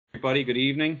everybody. Good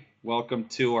evening. Welcome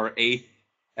to our 8th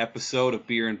episode of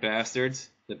Beer and Bastards,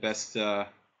 the best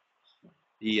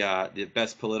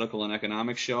political and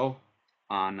economic show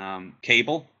on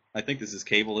cable. I think this is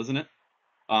cable, isn't it?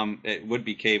 It would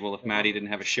be cable if Maddie didn't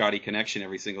have a shoddy connection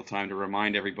every single time to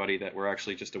remind everybody that we're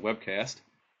actually just a webcast.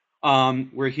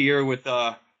 We're here with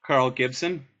Carl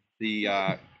Gibson,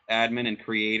 the admin and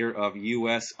creator of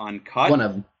US Uncut. One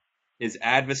of them. His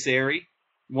adversary,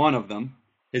 one of them.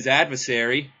 His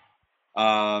adversary,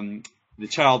 the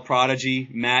child prodigy,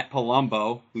 Matt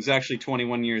Palumbo, who's actually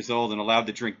 21 years old and allowed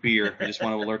to drink beer. I just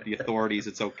want to alert the authorities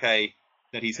it's okay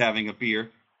that he's having a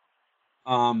beer.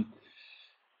 The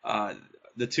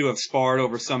two have sparred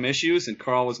over some issues, and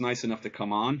Carl was nice enough to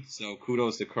come on, so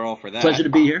kudos to Carl for that. Pleasure to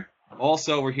be here.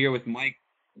 Also, we're here with Mike.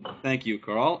 Thank you,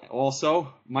 Carl.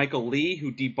 Also, Michael Lee,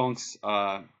 who debunks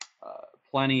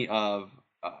plenty of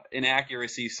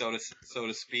inaccuracies, so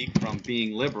to speak, from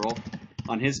Being Liberal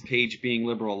on his page, Being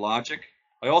Liberal Logic.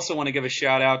 I also want to give a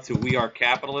shout out to We Are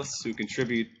Capitalists, who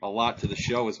contribute a lot to the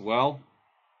show as well,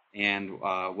 and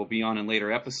will be on in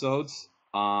later episodes.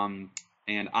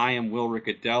 And I am Will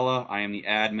Ricciardella. I am the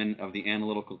admin of the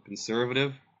Analytical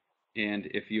Conservative. And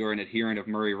if you're an adherent of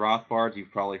Murray Rothbard,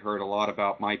 you've probably heard a lot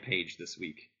about my page this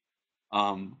week.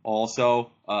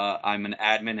 Also, I'm an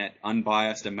admin at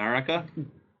Unbiased America,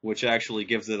 which actually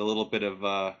gives it a little bit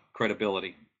of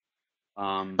credibility.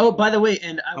 Oh, by the way,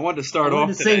 and I wanted to start I off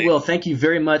wanted to today. say, Will, thank you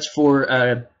very much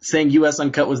for saying US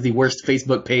Uncut was the worst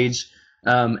Facebook page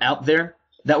out there.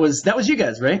 That was you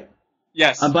guys, right?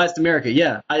 Yes. Unbiased America,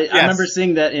 yeah. I remember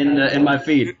seeing that in my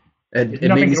feed. It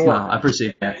made me smile. I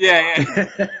appreciate that.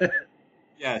 Yeah.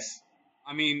 Yes.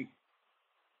 I mean,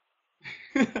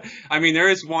 there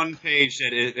is one page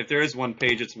that if there is one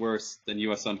page it's worse than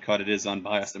US Uncut, it is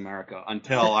Unbiased America,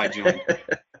 until I joined.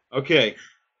 Okay.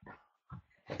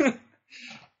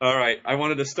 All right. I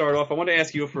wanted to start off. I want to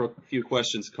ask you for a few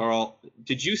questions, Carl.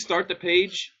 Did you start the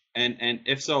page? And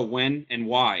if so, when and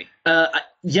why?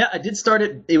 Yeah, I did start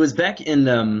it. It was back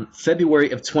in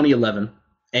February of 2011.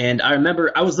 And I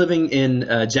remember I was living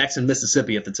in Jackson,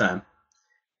 Mississippi at the time.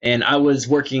 And I was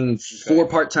working 4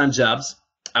 part-time jobs.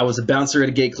 I was a bouncer at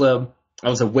a gay club. I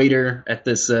was a waiter at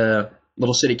this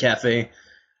little shitty cafe.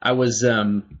 I was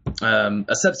a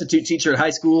substitute teacher at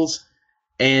high schools.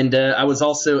 And I was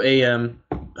also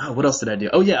what else did I do?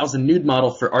 Oh, yeah, I was a nude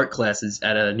model for art classes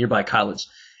at a nearby college.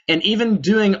 And even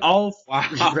doing all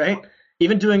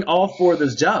even doing all 4 of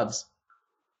those jobs,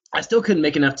 I still couldn't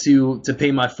make enough to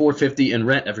pay my $450 in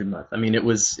rent every month. I mean, it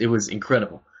was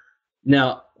incredible.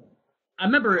 Now, I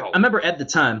remember at the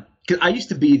time, because I used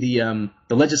to be the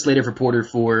legislative reporter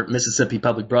for Mississippi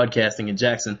Public Broadcasting in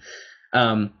Jackson.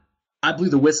 I blew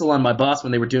the whistle on my boss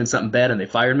when they were doing something bad and they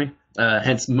fired me.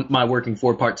 Hence my working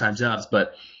 4 part-time jobs.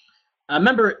 But I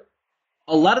remember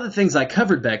a lot of the things I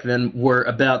covered back then were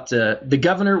about the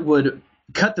governor would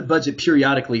cut the budget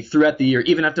periodically throughout the year,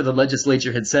 even after the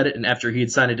legislature had said it and after he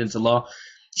had signed it into law.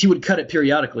 He would cut it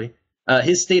periodically.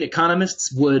 His state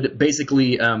economists would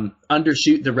basically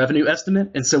undershoot the revenue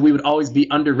estimate, and so we would always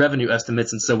be under revenue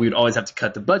estimates, and so we would always have to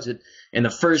cut the budget. And the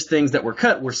first things that were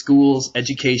cut were schools,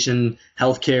 education,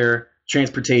 healthcare,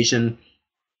 transportation.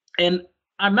 And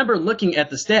I remember looking at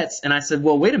the stats, and I said,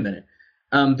 well, wait a minute.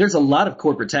 There's a lot of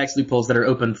corporate tax loopholes that are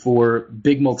open for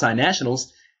big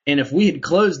multinationals, and if we had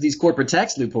closed these corporate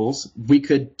tax loopholes, we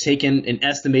could take in an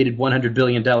estimated $100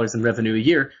 billion in revenue a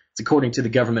year. It's according to the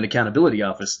Government Accountability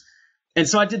Office. And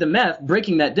so I did the math,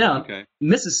 breaking that down. Okay.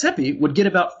 Mississippi would get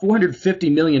about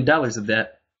 $450 million of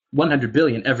that $100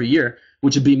 billion every year,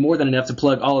 which would be more than enough to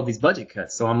plug all of these budget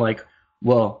cuts. So I'm like,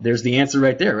 well, there's the answer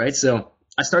right there, right? So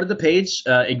I started the page.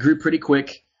 It grew pretty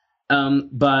quick.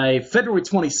 By February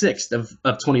 26th of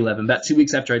 2011, about 2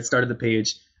 weeks after I'd started the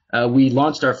page, we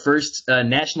launched our first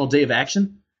National Day of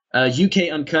Action.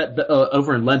 UK Uncut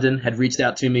over in London had reached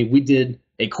out to me. We did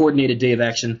a coordinated day of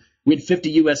action. We had 50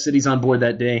 U.S. cities on board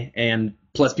that day, and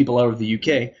plus people all over the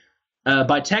UK.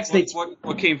 By tax dates,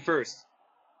 what came first?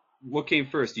 What came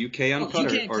first, UK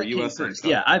Uncut or US first?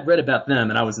 Uncut? Yeah, I'd read about them,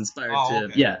 and I was inspired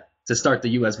to start the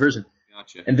U.S. version.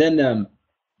 Gotcha. And then,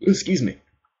 excuse me.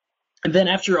 And then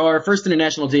after our first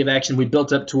International Day of Action, we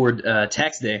built up toward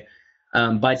Tax Day.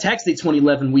 By Tax Day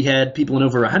 2011, we had people in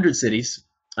over 100 cities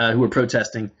who were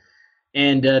protesting.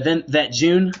 And then that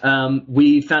June,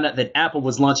 we found out that Apple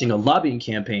was launching a lobbying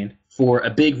campaign for a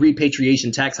big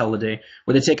repatriation tax holiday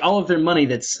where they take all of their money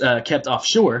that's kept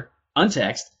offshore,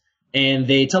 untaxed, and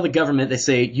they tell the government, they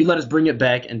say, you let us bring it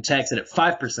back and tax it at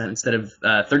 5% instead of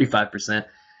 35%.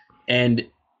 And,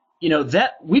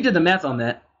 that we did the math on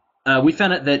that. We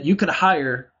found out that you could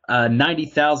hire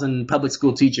 90,000 public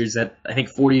school teachers at, I think,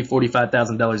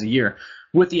 $45,000 a year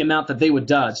with the amount that they would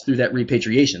dodge through that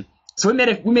repatriation. So we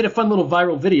made a fun little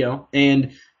viral video,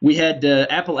 and we had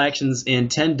Apple actions in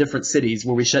 10 different cities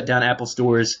where we shut down Apple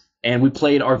stores, and we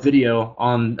played our video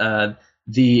on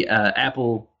the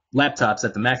Apple laptops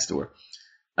at the Mac store.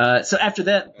 So after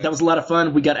that was a lot of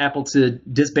fun. We got Apple to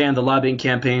disband the lobbying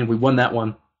campaign. We won that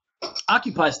one.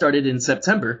 Occupy started in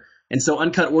September, and so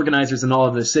Uncut organizers in all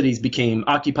of the cities became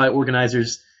Occupy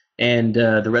organizers, and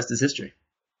the rest is history.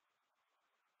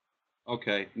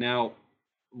 Okay, now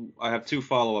I have two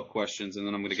follow-up questions, and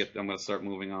then I'm gonna start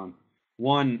moving on.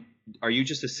 One, are you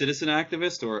just a citizen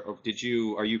activist, or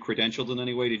are you credentialed in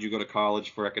any way? Did you go to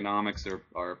college for economics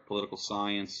or political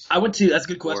science? That's a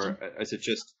good question. Or is it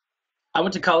just? I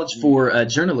went to college for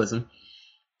journalism,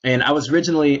 and I was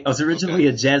originally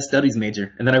a jazz studies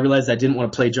major, and then I realized I didn't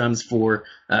want to play drums for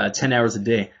 10 hours a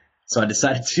day, so I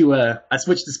decided to I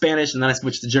switched to Spanish, and then I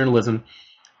switched to journalism,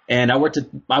 and I worked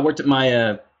at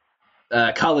my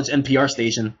college NPR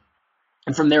station,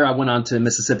 and from there I went on to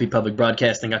Mississippi Public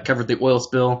Broadcasting. I covered the oil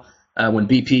spill when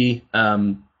BP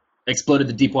exploded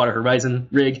the Deepwater Horizon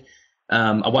rig.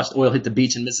 I watched oil hit the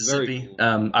beach in Mississippi. Very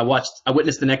cool. I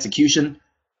witnessed an execution.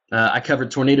 I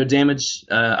covered tornado damage.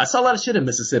 I saw a lot of shit in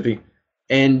Mississippi.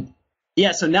 And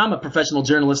yeah, so now I'm a professional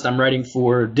journalist. I'm writing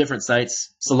for different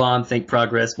sites: Salon, Think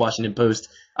Progress, Washington Post,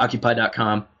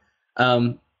 Occupy.com.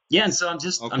 Yeah, and so I'm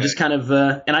just kind of,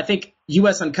 and I think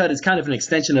US Uncut is kind of an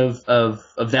extension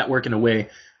of that work in a way,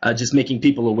 just making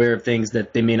people aware of things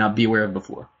that they may not be aware of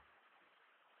before,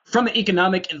 from an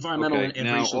economic, environmental, and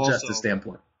racial justice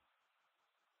standpoint.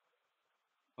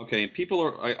 Okay, and people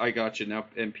are, I got you now,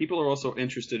 and people are also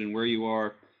interested in where you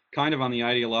are kind of on the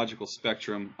ideological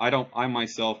spectrum. I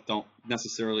myself don't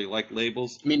necessarily like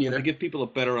labels. Me neither. To give people a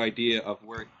better idea of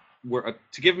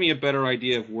to give me a better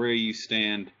idea of where you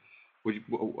stand,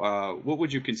 what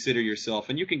would you consider yourself?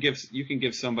 And you can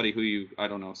give somebody who you, I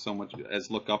don't know, so much as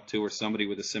look up to, or somebody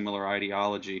with a similar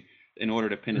ideology, in order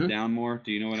to pin it down more.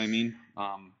 Do you know what I mean?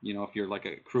 If you're like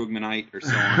a Krugmanite or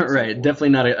so on. Right, definitely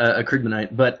not a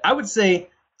Krugmanite, but I would say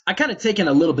I kind of taken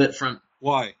a little bit from.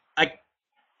 Why? I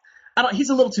don't. He's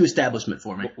a little too establishment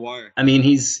for me. Why? I mean,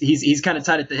 he's kind of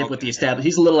tied at the hip with the establishment.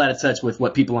 He's a little out of touch with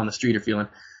what people on the street are feeling.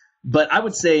 But I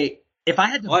would say if I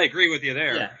had to, I agree with you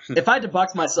there. Yeah, if I had to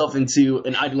box myself into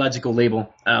an ideological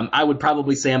label, I would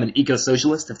probably say I'm an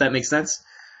eco-socialist, if that makes sense.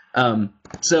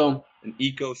 So an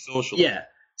eco-socialist. Yeah.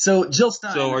 So Jill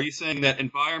Stein. So are you saying that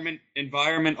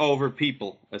environment over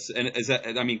people? And is that,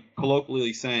 I mean,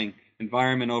 colloquially saying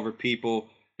environment over people?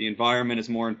 The environment is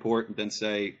more important than,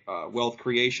 say, wealth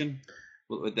creation?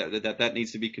 That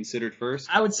needs to be considered first?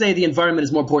 I would say the environment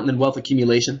is more important than wealth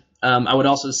accumulation. I would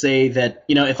also say that,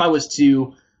 if I was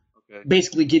to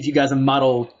basically give you guys a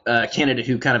model candidate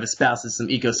who kind of espouses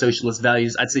some eco-socialist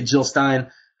values, I'd say Jill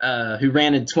Stein, who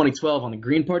ran in 2012 on the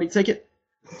Green Party ticket.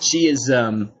 She is...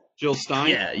 Jill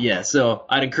Stein? Yeah. So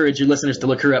I'd encourage your listeners to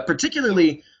look her up,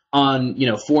 particularly on,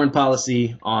 foreign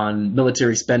policy, on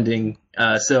military spending.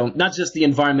 So not just the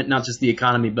environment, not just the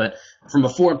economy, but from a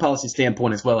foreign policy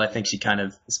standpoint as well. I think she kind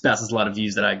of espouses a lot of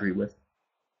views that I agree with.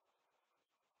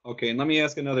 Okay, and let me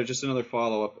ask another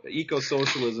follow-up.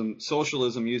 Eco-socialism,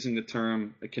 socialism using the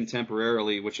term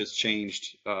contemporarily, which has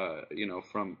changed,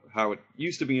 from how it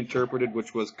used to be interpreted,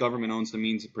 which was government owns the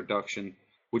means of production.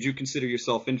 Would you consider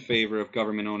yourself in favor of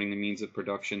government owning the means of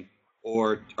production,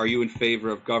 or are you in favor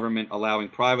of government allowing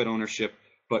private ownership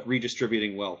but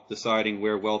redistributing wealth, deciding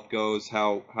where wealth goes,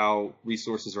 how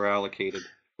resources are allocated?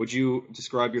 Would you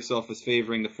describe yourself as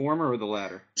favoring the former or the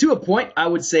latter? To a point, I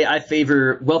would say I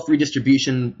favor wealth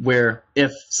redistribution, where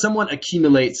if someone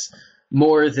accumulates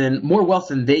more wealth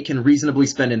than they can reasonably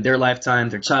spend in their lifetime,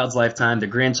 their child's lifetime, their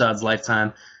grandchild's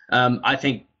lifetime, I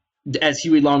think, as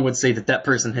Huey Long would say, that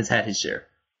person has had his share.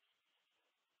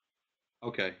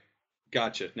 Okay,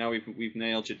 gotcha. Now we've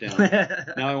nailed you down.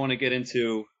 Now I want to get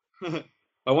into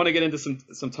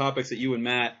some topics that you and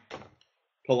Matt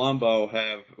Palumbo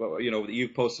have, that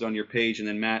you've posted on your page, and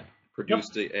then Matt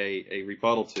produced a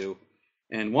rebuttal to.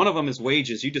 And one of them is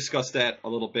wages. You discussed that a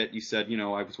little bit. You said,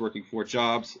 I was working 4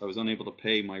 jobs, I was unable to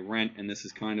pay my rent, and this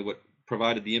is kind of what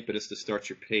provided the impetus to start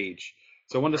your page.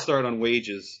 So I wanted to start on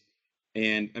wages,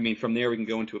 and I mean, from there we can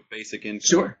go into a basic income.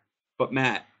 Sure. But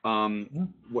Matt,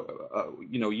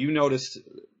 you noticed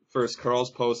first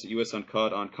Carl's post at US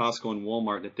Uncut on Costco and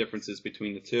Walmart and the differences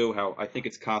between the two. How I think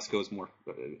it's Costco's more,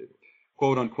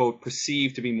 quote unquote,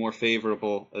 perceived to be more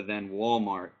favorable than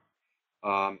Walmart.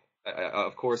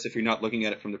 Of course, if you're not looking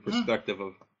at it from the perspective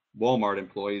of Walmart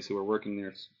employees who are working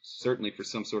there, certainly for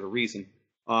some sort of reason.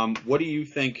 What do you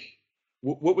think?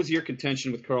 What was your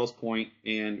contention with Carl's point,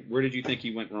 and where did you think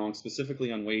he went wrong,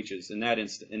 specifically on wages in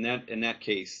that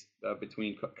case?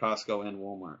 between Costco and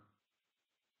Walmart?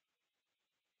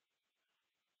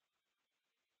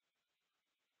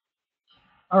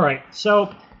 All right,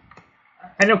 so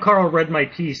I know Carl read my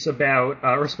piece about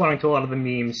responding to a lot of the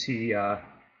memes he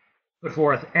put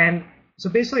forth, and so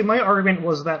basically my argument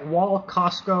was that while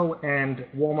Costco and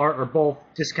Walmart are both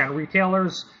discount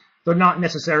retailers, they're not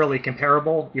necessarily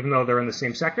comparable, even though they're in the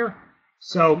same sector.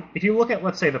 So if you look at,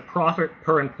 let's say, the profit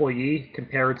per employee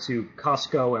compared to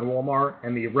Costco and Walmart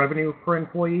and the revenue per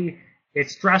employee,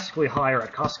 it's drastically higher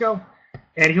at Costco.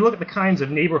 And if you look at the kinds of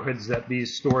neighborhoods that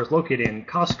these stores locate in,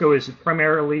 Costco is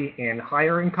primarily in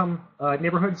higher income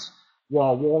neighborhoods,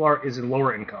 while Walmart is in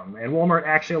lower income. And Walmart,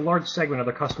 actually, a large segment of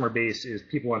their customer base is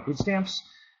people on food stamps.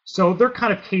 So they're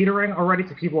kind of catering already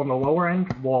to people on the lower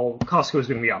end, while Costco is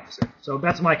doing the opposite. So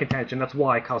that's my contention. That's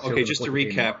why Costco. Okay, just to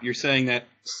recap, you're saying that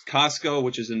Costco,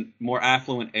 which is in more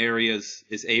affluent areas,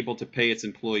 is able to pay its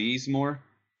employees more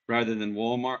rather than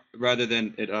Walmart, rather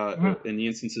than in the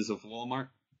instances of Walmart.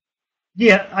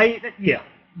 Yeah, I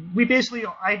basically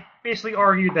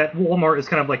argued that Walmart is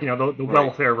kind of like the right.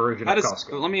 welfare version of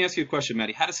Costco. Let me ask you a question,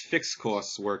 Matty. How does fixed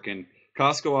costs work? And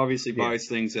Costco obviously buys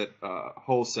things at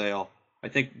wholesale. I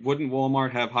think wouldn't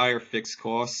Walmart have higher fixed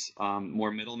costs,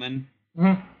 more middlemen?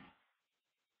 Mm-hmm.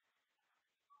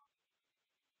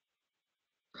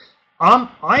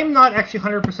 I'm not actually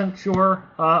 100% sure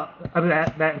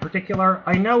about that in particular.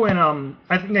 I know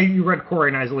I think you read Corey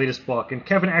and I's latest book, and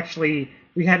Kevin actually,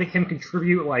 we had him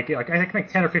contribute I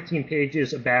think 10 or 15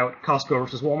 pages about Costco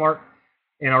versus Walmart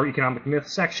in our economic myth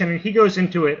section, and he goes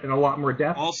into it in a lot more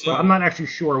depth. Also, but I'm not actually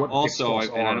sure what the fixed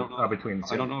costs are between the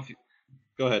two. I don't know if you.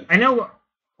 Go ahead. I know.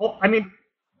 I mean,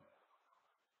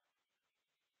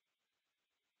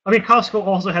 Costco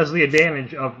also has the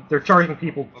advantage of they're charging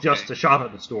people just to shop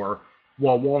at the store,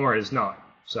 while Walmart is not.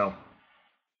 So,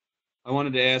 I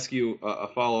wanted to ask you a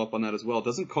follow-up on that as well.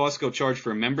 Doesn't Costco charge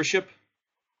for a membership?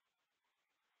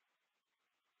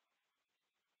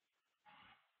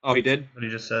 Oh, he did? What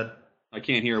he just said. I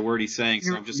can't hear a word he's saying,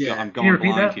 so I'm Can you going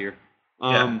blind that? here.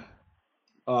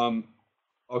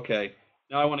 Okay.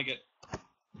 Now I want to get.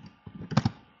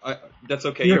 That's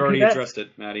okay. You already addressed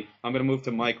it, Maddie. I'm going to move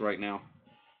to Mike right now.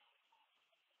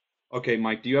 Okay,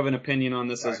 Mike, do you have an opinion on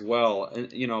this as well?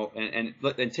 And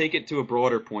and take it to a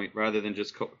broader point rather than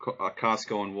just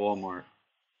Costco and Walmart,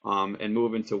 and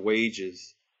move into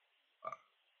wages.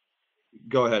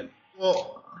 Go ahead.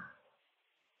 Well,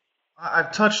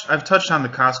 I've touched on the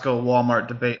Costco Walmart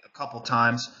debate a couple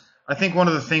times. I think one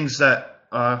of the things that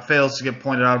fails to get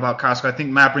pointed out about Costco, I think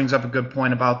Matt brings up a good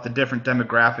point about the different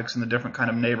demographics and the different kind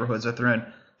of neighborhoods that they're in.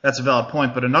 That's a valid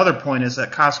point. But another point is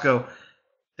that Costco,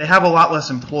 they have a lot less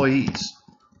employees,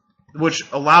 which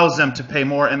allows them to pay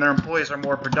more, and their employees are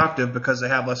more productive because they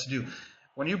have less to do.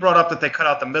 When you brought up that they cut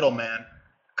out the middleman,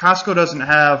 Costco doesn't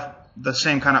have the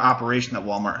same kind of operation that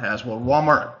Walmart has. Well,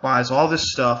 Walmart buys all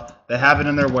this stuff. They have it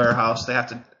in their warehouse. They have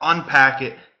to unpack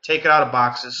it, take it out of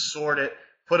boxes, sort it,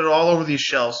 put it all over these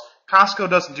shelves. Costco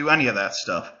doesn't do any of that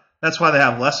stuff. That's why they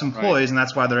have less employees, and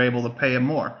that's why they're able to pay them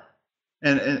more.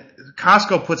 And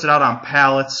Costco puts it out on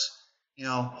pallets,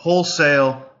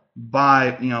 wholesale,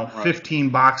 buy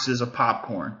 15 boxes of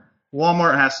popcorn.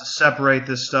 Walmart has to separate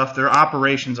this stuff. Their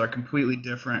operations are completely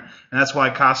different, and that's why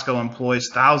Costco employs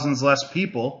thousands less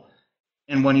people.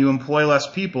 And when you employ less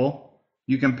people,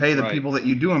 you can pay the people that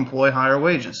you do employ higher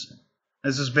wages.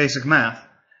 This is basic math.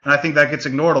 And I think that gets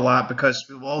ignored a lot because,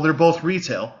 well, they're both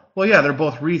retail. Well, yeah, they're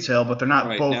both retail, but they're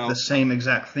not both the same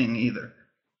exact thing either.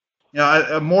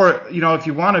 If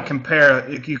you want to compare,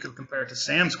 you could compare it to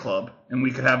Sam's Club, and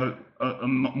we could have a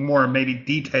more maybe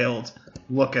detailed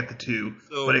look at the two.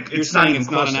 So but it's not even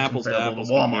close to apples to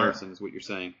Walmart. Comparison is what you're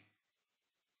saying.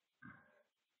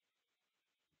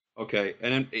 Okay,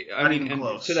 and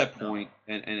to that point,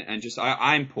 and just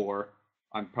I'm poor.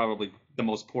 I'm probably the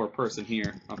most poor person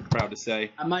here. I'm proud to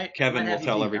say. Kevin will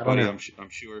tell everybody. I'm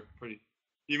sure.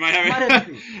 You might have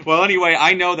it. Well, anyway,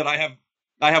 I know that I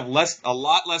have a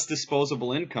lot less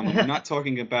disposable income. I'm not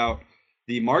talking about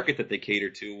the market that they cater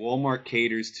to. Walmart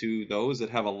caters to those that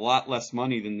have a lot less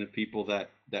money than the people that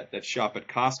shop at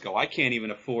Costco. I can't even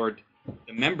afford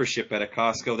the membership at a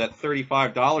Costco. That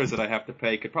 $35 that I have to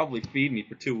pay could probably feed me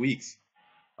for 2 weeks.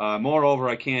 Moreover,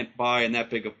 I can't buy in that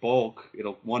big of bulk.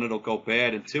 It'll go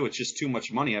bad, and two, it's just too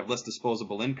much money. I have less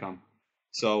disposable income.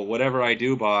 So whatever I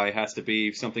do buy has to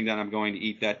be something that I'm going to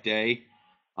eat that day.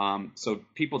 So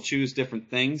people choose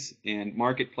different things, and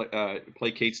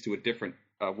placates to a different.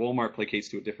 Walmart placates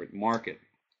to a different market.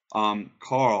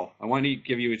 Carl, I want to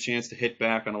give you a chance to hit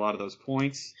back on a lot of those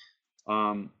points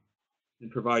and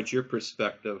provide your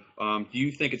perspective. Do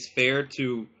you think it's fair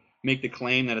to make the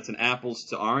claim that it's an apples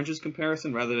to oranges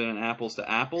comparison rather than an apples to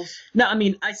apples. No, I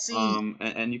mean, I see.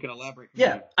 And you can elaborate.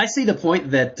 Yeah, I see the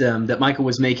point that that Michael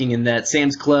was making in that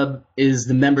Sam's Club is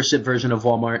the membership version of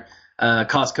Walmart.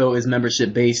 Costco is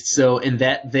membership based, so in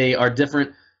that they are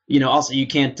different. Also you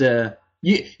can't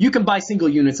you can buy single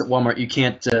units at Walmart. You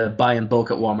can't buy in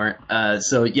bulk at Walmart.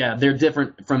 So yeah, they're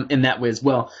different from in that way as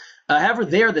well. However,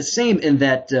 they are the same in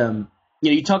that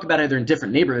you talk about how they're in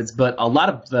different neighborhoods, but a lot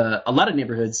of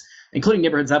neighborhoods, including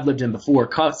neighborhoods I've lived in before,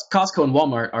 Costco and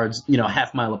Walmart are a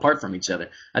half mile apart from each other.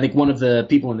 I think one of the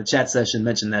people in the chat session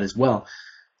mentioned that as well.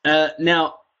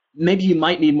 Now, maybe you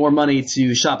might need more money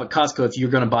to shop at Costco if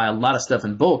you're going to buy a lot of stuff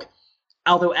in bulk.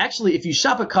 Although, actually, if you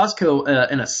shop at Costco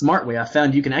in a smart way, I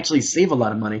found you can actually save a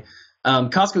lot of money.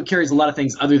 Costco carries a lot of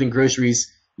things other than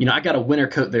groceries. I got a winter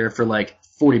coat there for like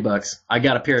 $40. I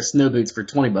got a pair of snow boots for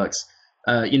 $20.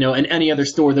 In any other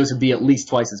store, those would be at least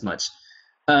twice as much.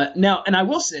 Now, and I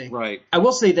will say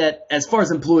that as far as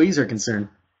employees are concerned,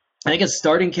 I think a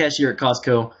starting cashier at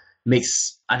Costco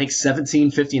makes, I think,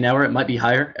 $17.50 an hour. It might be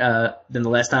higher than the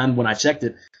last time when I checked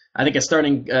it. I think a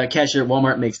starting cashier at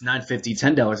Walmart makes $9.50,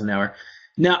 $10 an hour.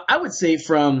 Now, I would say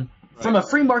from a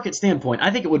free market standpoint,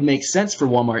 I think it would make sense for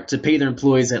Walmart to pay their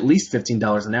employees at least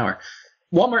 $15 an hour.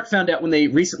 Walmart found out when they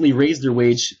recently raised their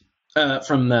wage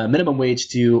from minimum wage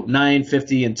to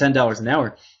 $9.50 and $10 an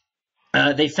hour,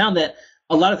 they found that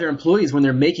a lot of their employees, when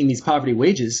they're making these poverty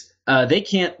wages, they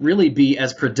can't really be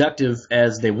as productive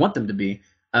as they want them to be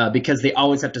because they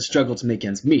always have to struggle to make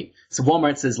ends meet. So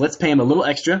Walmart says, let's pay them a little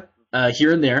extra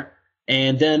here and there,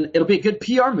 and then it'll be a good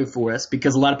PR move for us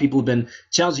because a lot of people have been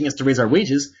challenging us to raise our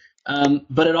wages,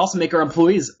 but it'll also make our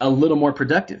employees a little more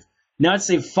productive. Now, I'd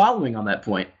say following on that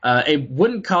point, it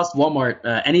wouldn't cost Walmart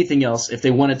anything else if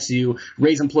they wanted to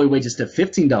raise employee wages to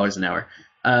 $15 an hour.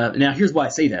 Now, here's why I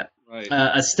say that. Right.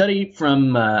 A study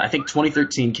from, I think,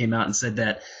 2013 came out and said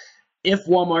that if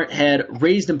Walmart had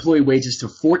raised employee wages to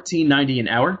 $14.90 an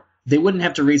hour, they wouldn't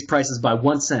have to raise prices by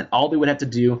 1 cent. All they would have to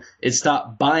do is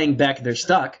stop buying back their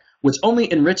stock, which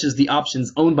only enriches the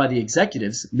options owned by the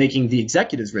executives, making the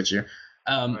executives richer.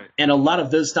 And a lot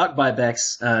of those stock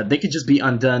buybacks, they could just be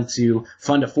undone to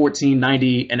fund a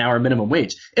 $14.90 an hour minimum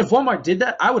wage. If Walmart did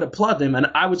that, I would applaud them, and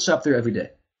I would shop there every day.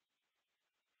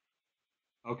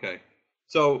 Okay.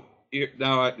 So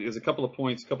now there's a couple of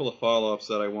points, a couple of follow-ups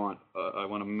that I want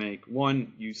to make.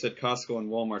 One, you said Costco and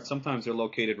Walmart. Sometimes they're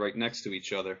located right next to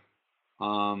each other.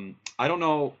 I don't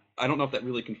know if that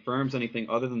really confirms anything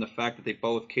other than the fact that they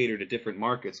both cater to different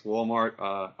markets. Walmart,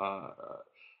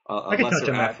 a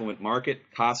lesser affluent market,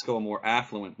 Costco, a more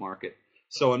affluent market.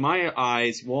 So in my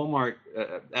eyes, Walmart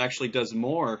actually does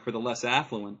more for the less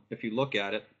affluent if you look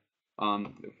at it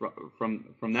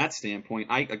from that standpoint.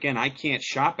 I can't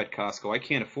shop at Costco. I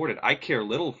can't afford it. I care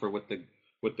little for what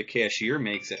the cashier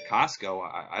makes at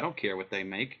Costco. I don't care what they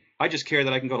make. I just care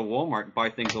that I can go to Walmart and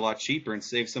buy things a lot cheaper and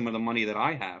save some of the money that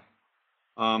I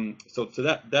have. So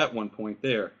to that one point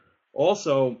there.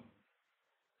 Also,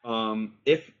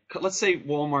 if let's say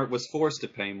Walmart was forced to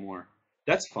pay more,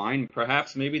 that's fine.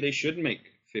 Perhaps maybe they should make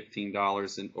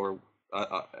 $15 or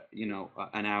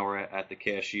an hour at the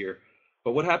cashier.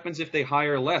 But what happens if they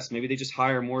hire less? Maybe they just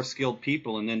hire more skilled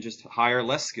people and then just hire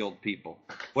less skilled people.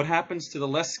 What happens to the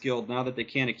less skilled now that they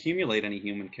can't accumulate any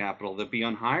human capital? They'll be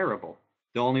unhireable.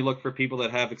 They'll only look for people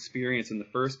that have experience in the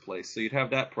first place. So you'd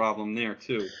have that problem there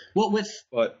too. Well,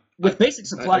 with basic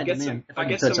supply and demand, if I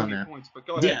can touch on that. Points, but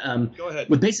go ahead. Yeah, go ahead.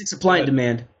 With basic supply and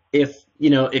demand, if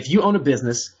you own a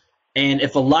business and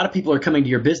if a lot of people are coming to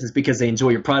your business because they enjoy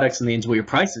your products and they enjoy your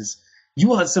prices, you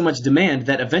will have so much demand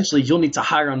that eventually you'll need to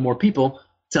hire on more people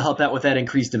to help out with that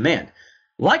increased demand.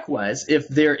 Likewise, if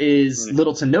there is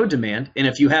little to no demand, and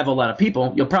if you have a lot of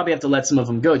people, you'll probably have to let some of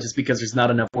them go just because there's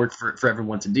not enough work for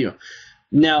everyone to do.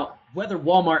 Now, whether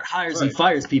Walmart hires and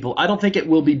fires people, I don't think it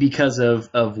will be because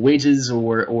of wages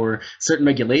or certain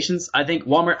regulations. I think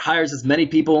Walmart hires as many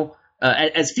people,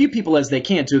 as few people as they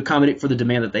can to accommodate for the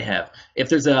demand that they have. If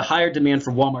there's a higher demand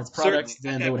for Walmart's products,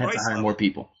 then they would have to hire more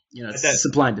people. It's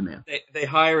supply and demand. They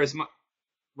hire as much.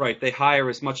 Right, they hire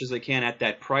as much as they can at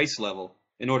that price level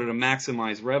in order to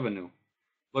maximize revenue.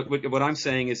 But what I'm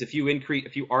saying is, if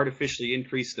you artificially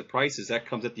increase the prices, that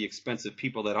comes at the expense of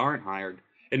people that aren't hired.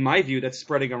 In my view, that's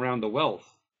spreading around the wealth.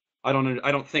 I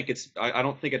don't think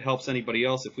it helps anybody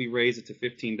else if we raise it to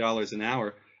 $15 an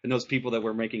hour and those people that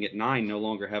were making it $9 no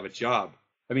longer have a job.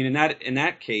 I mean, in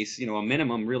that case, a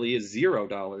minimum really is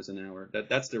 $0 an hour.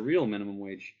 That's the real minimum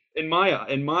wage, in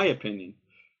my opinion.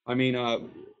 I mean,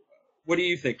 what do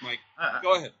you think, Mike?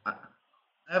 Go ahead.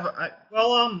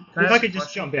 If I could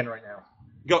just jump in right now.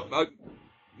 Go,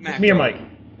 Matt. Me or Mike?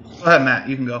 Go ahead, Matt.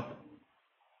 You can go.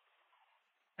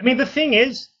 I mean, the thing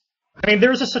is,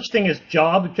 there's a such thing as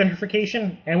job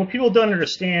gentrification, and what people don't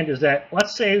understand is that,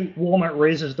 let's say Walmart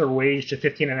raises their wage to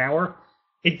 15 an hour,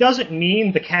 it doesn't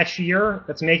mean the cashier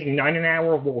that's making 9 an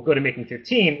hour will go to making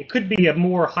 15. It could be a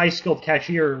more high-skilled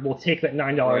cashier will take that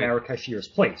 $9 an hour cashier's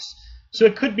place. So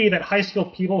it could be that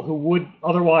high-skilled people who would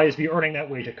otherwise be earning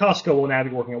that wage at Costco will now be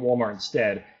working at Walmart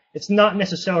instead. It's not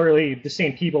necessarily the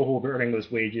same people who will be earning those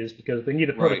wages because they need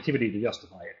the productivity to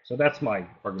justify it. So that's my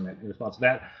argument in response to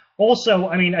that. Also,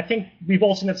 I think we've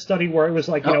all seen that study where it was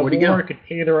like, Walmart could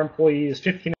pay their employees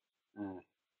 15.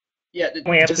 Yeah,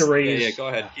 we have to raise. Yeah, go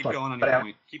ahead. Keep going on your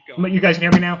point. Keep going. You guys can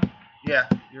hear me now? Yeah,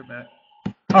 you're back.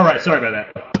 All right, sorry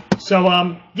about that.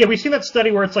 So, we've seen that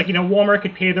study where it's like, Walmart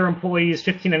could pay their employees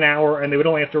 15 an hour and they would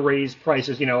only have to raise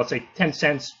prices, let's say 10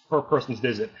 cents per person's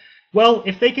visit. Well,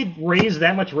 if they could raise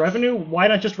that much revenue, why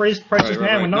not just raise prices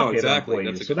now and not pay their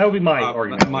employees? So that would be my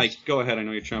argument. Mike, go ahead. I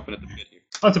know you're chomping at the bit here.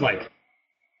 On to Mike.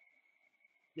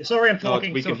 Yeah, sorry I'm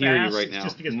talking we so can fast. hear you right now.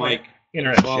 Just because Mike, my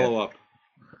internet follow up.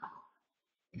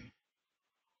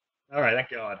 All right, thank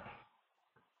God.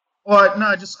 Well, no,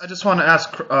 I just want to ask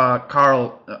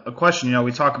Carl a question.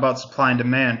 We talk about supply and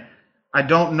demand. I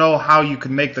don't know how you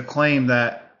could make the claim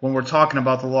that when we're talking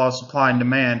about the law of supply and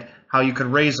demand, how you could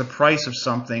raise the price of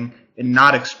something and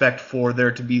not expect for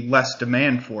there to be less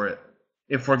demand for it.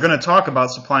 If we're going to talk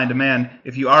about supply and demand,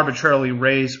 if you arbitrarily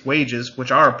raise wages,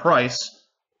 which are a price,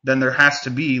 then there has to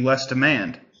be less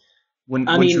demand. Wouldn't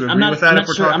you agree with that if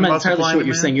we're talking about supply and demand? I'm not entirely sure what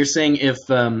you're saying. You're saying if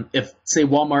say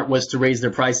Walmart was to raise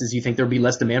their prices, you think there would be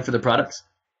less demand for their products?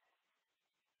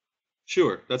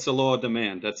 Sure, that's a law of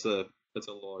demand. That's a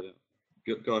law.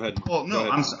 Yeah. Go ahead. Well, no,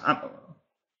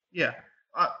 ahead.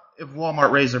 If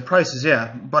Walmart raised their prices,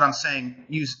 yeah. But I'm saying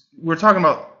we're talking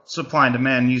about supply and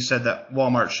demand. And you said that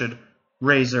Walmart should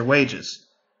raise their wages.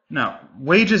 Now,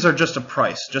 wages are just a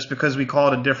price. Just because we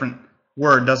call it a different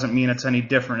word doesn't mean it's any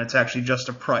different. It's actually just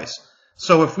a price.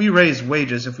 So if we raise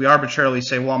wages, if we arbitrarily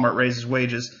say Walmart raises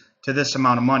wages to this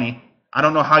amount of money, I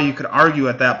don't know how you could argue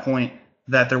at that point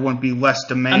that there wouldn't be less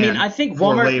demand I think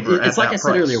for Walmart, labor it's at like that I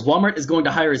said price. earlier, Walmart is going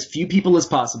to hire as few people as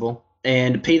possible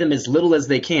and pay them as little as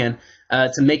they can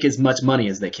to make as much money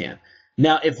as they can.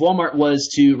 Now, if Walmart was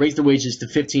to raise their wages to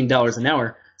 $15 an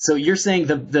hour, so you're saying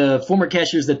the former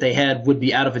cashiers that they had would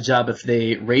be out of a job if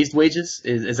they raised wages?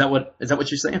 Is that what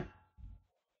you're saying?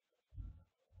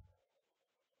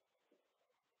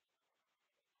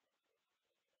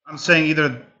 I'm saying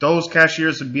either those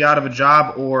cashiers would be out of a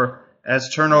job, or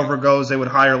as turnover goes, they would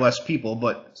hire less people.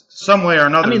 But some way or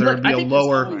another, there would be a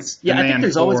lower demand. I think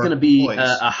there's always going to be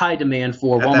a high demand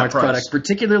for Walmart's products,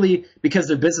 particularly because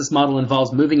their business model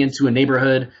involves moving into a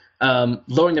neighborhood,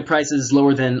 lowering the prices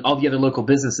lower than all the other local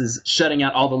businesses, shutting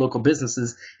out all the local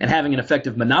businesses, and having an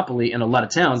effective monopoly in a lot of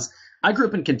towns. I grew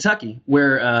up in Kentucky,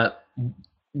 where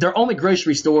their only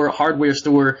grocery store, hardware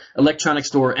store, electronic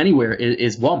store anywhere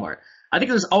is Walmart. I think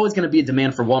there's always going to be a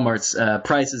demand for Walmart's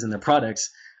prices and their products.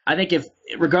 I think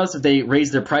regardless if they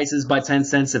raise their prices by 10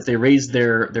 cents, if they raise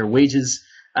their wages,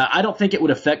 I don't think it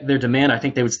would affect their demand. I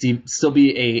think they would still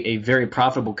be a very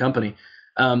profitable company.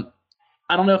 I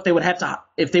don't know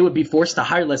if they would be forced to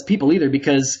hire less people either,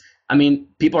 because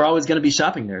people are always going to be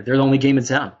shopping there. They're the only game in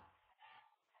town.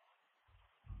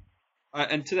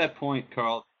 And to that point,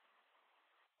 Carl.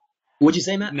 What'd you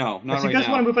say, Matt? No, not so right you guys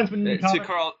now. Want to move on to the topic?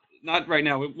 Carl, not right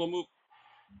now. We'll move.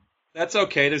 That's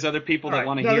okay. There's other people that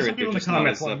want to hear it. They're just not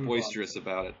as boisterous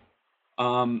about it.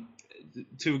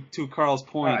 To Carl's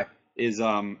point is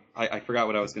I forgot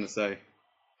what I was going to say,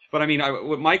 but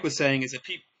what Mike was saying is that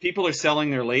people are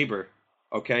selling their labor.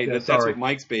 Okay, that's what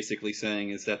Mike's basically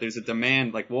saying, is that there's a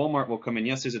demand. Like Walmart will come in.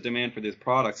 Yes, there's a demand for these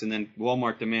products, and then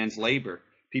Walmart demands labor.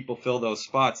 People fill those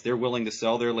spots. They're willing to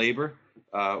sell their labor.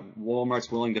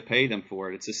 Walmart's willing to pay them for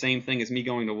it. It's the same thing as me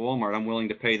going to Walmart. I'm willing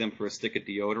to pay them for a stick of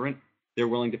deodorant. They're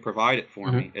willing to provide it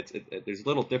for me. There's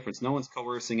little difference. No one's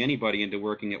coercing anybody into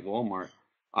working at Walmart.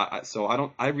 So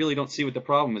I really don't see what the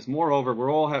problem is. Moreover,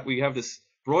 we have this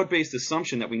broad-based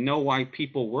assumption that we know why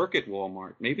people work at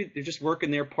Walmart. Maybe they're just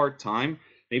working there part-time.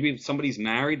 Maybe somebody's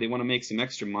married. They want to make some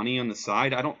extra money on the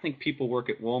side. I don't think people work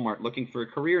at Walmart looking for a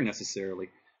career necessarily.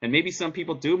 And maybe some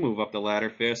people do move up the ladder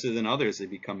faster than others. They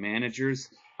become managers.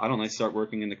 I don't know. They start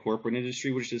working in the corporate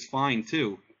industry, which is fine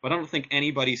too. But I don't think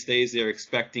anybody stays there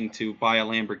expecting to buy a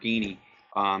Lamborghini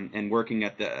and work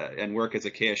as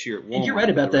a cashier at Walmart. You're right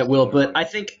about that, Will. But I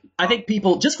think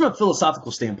people, just from a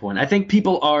philosophical standpoint, I think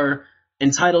people are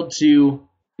entitled to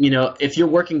if you're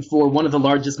working for one of the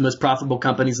largest, most profitable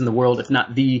companies in the world, if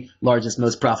not the largest,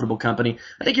 most profitable company,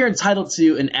 I think you're entitled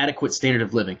to an adequate standard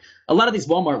of living. A lot of these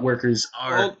Walmart workers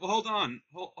are. Hold on.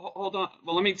 Well,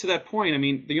 let me to that point. I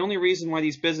mean, the only reason why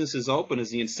these businesses open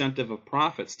is the incentive of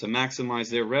profits to maximize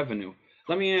their revenue.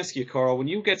 Let me ask you, Carl, when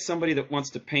you get somebody that wants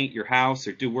to paint your house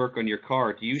or do work on your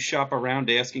car, do you shop around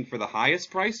asking for the highest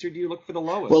price or do you look for the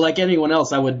lowest? Well, like anyone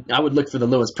else, I would look for the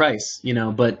lowest price,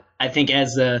 but I think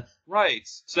as a. Right.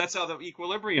 So that's how the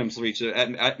equilibrium's reached.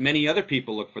 Many other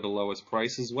people look for the lowest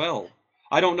price as well.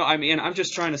 I don't know. I mean, I'm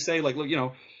just trying to say, like,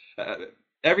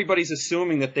 everybody's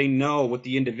assuming that they know what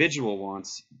the individual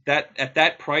wants. That at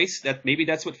that price, that maybe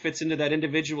that's what fits into that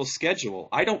individual's schedule.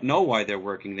 I don't know why they're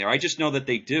working there. I just know that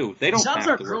they do. They don't Jobs have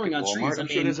aren't to growing work at on Walmart.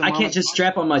 trees. I can't just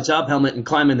strap on my job helmet and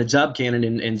climb in the job cannon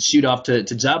and shoot off to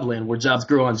Jobland where jobs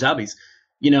grow on jobbies.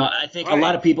 I think a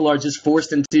lot of people are just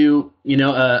forced into,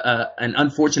 an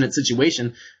unfortunate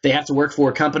situation. They have to work for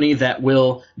a company that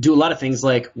will do a lot of things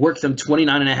like work them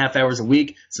 29 and a half hours a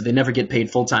week, so they never get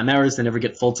paid full-time hours. They never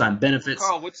get full-time benefits.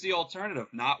 Carl, what's the alternative?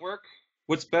 Not work?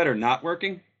 What's better, not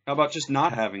working? How about just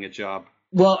not having a job?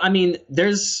 Well, I mean,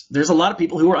 there's a lot of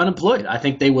people who are unemployed. I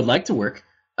think they would like to work,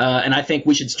 and I think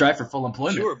we should strive for full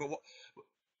employment. Sure, but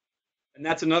and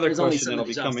that's another question that'll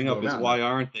be coming up is why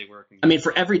aren't they working? I mean,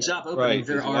 for every job opening,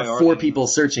 there are 4 people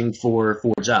searching for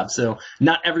jobs. So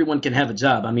not everyone can have a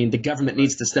job. I mean, the government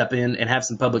needs to step in and have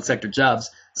some public sector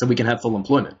jobs so we can have full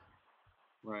employment.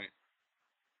 Right.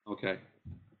 Okay.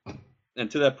 And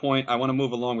to that point, I want to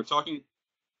move along. We're talking.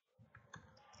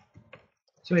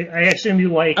 So I assume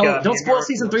you like. Don't spoil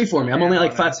season 3 for me. I'm only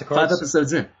like five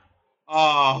episodes in.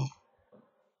 Oh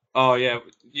yeah.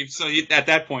 At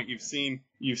that point, you've seen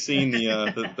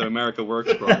the America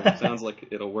Works program. Sounds like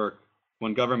it'll work.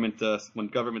 When government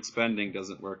spending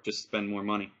doesn't work, just spend more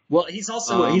money. Well, he's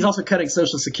also cutting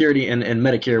Social Security and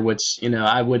Medicare, which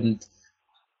I wouldn't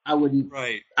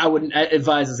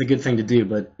advise is a good thing to do.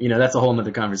 But that's a whole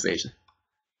other conversation.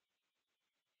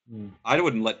 I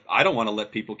don't want to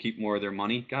let people keep more of their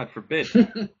money. God forbid.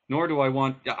 Nor do I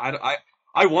want.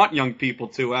 I want young people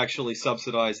to actually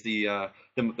subsidize the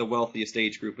wealthiest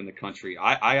age group in the country.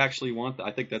 I actually want that.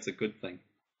 I think that's a good thing.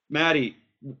 Maddie,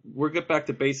 we're going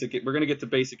to get to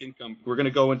basic income. We're going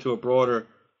to go into a broader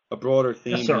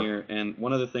theme here. And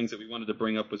one of the things that we wanted to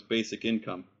bring up was basic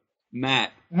income.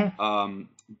 Matt,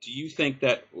 do you think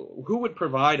that who would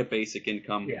provide a basic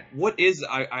income? Yeah. What is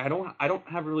I don't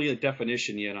have really a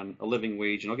definition yet on a living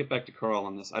wage, and I'll get back to Carl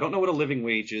on this. I don't know what a living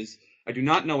wage is. I do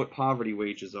not know what poverty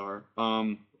wages are.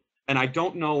 And I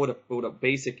don't know what a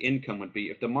basic income would be.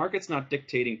 If the market's not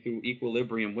dictating through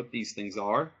equilibrium what these things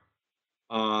are,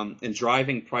 and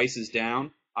driving prices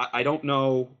down, I don't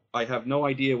know. I have no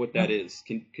idea what that is.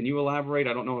 Can you elaborate?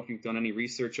 I don't know if you've done any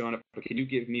research on it, but can you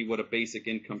give me what a basic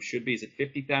income should be? Is it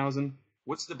 50,000?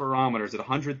 What's the barometer? Is it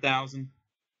 100,000?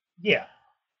 Yeah.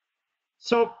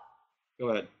 So. Go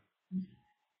ahead.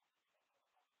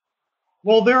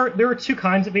 Well, there are 2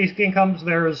 kinds of basic incomes.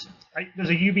 There's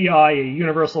a UBI, a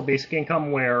universal basic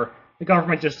income, where the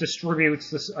government just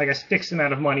distributes this, fixed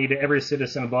amount of money to every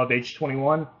citizen above age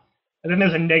 21. And then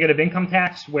there's a negative income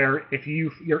tax, where if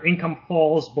your income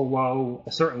falls below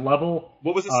a certain level,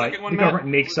 what was the second one, the government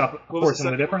makes up a portion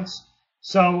of the difference.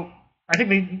 So I think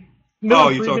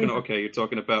you're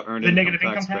talking about earned the negative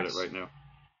income tax credit right now.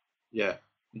 Yeah.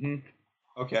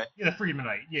 Okay. Yeah, the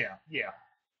Friedmanite.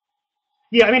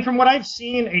 Yeah, I mean, from what I've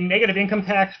seen, a negative income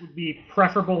tax would be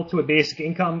preferable to a basic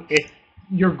income if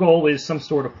your goal is some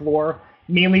sort of floor,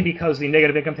 mainly because the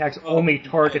negative income tax only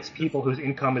targets people whose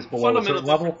income is below a certain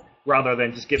level, rather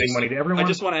than just giving money to everyone. I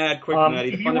just want to add quick,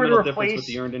 Maddie, the fundamental difference with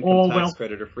the earned income tax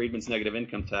credit or Friedman's negative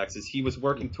income tax is he was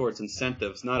working towards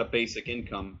incentives, not a basic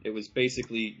income. It was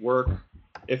basically work.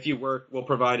 If you work, we'll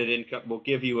provide an income. We'll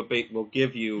give you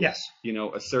yes.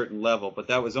 A certain level. But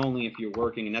that was only if you're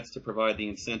working, and that's to provide the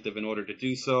incentive in order to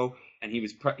do so. And it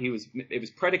was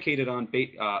predicated on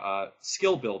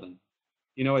skill building.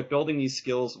 At building these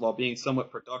skills while being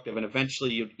somewhat productive, and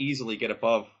eventually you'd easily get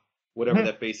above whatever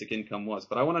that basic income was.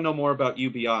 But I want to know more about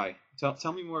UBI.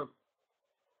 Tell me more.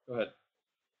 Go ahead.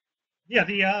 Yeah,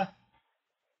 the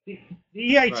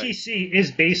EITC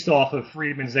is based off of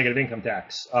Friedman's negative income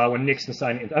tax when Nixon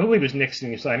signed it. I believe it was Nixon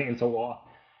who signed it into law.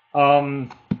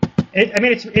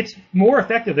 It's more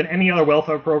effective than any other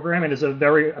welfare program, and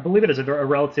I believe it is a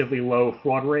relatively low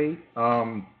fraud rate.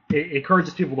 It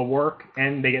encourages people to work,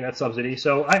 and they get that subsidy.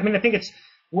 So I think it's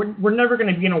we're never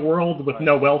going to be in a world with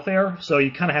no welfare, so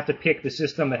you kind of have to pick the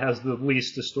system that has the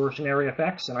least distortionary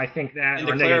effects, and I think that And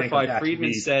our to negative income clarify, tax would Friedman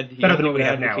be said he better than only what we would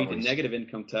have now. advocate At the least. negative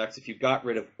income tax if you got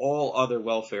rid of all other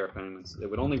welfare payments. It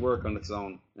would only work on its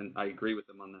own, and I agree with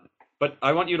them on that. But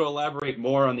I want you to elaborate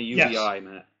more on the UBI, Yes.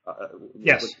 Matt.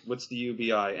 Yes. What's the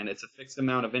UBI? And it's a fixed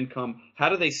amount of income. How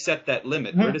do they set that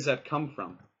limit? Mhm. Where does that come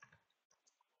from?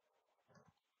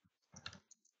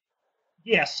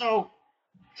 Yeah, so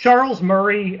Charles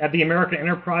Murray at the American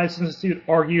Enterprise Institute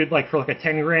argued for a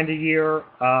 10 grand a year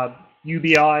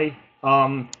UBI.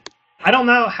 I don't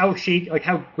know how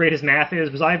great his math is,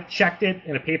 because I've checked it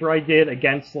in a paper I did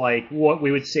against what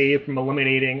we would save from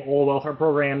eliminating all welfare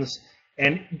programs,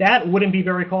 and that wouldn't be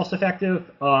very cost effective.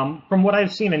 From what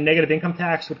I've seen, a negative income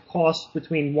tax would cost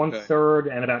between 1/3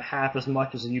 and about half as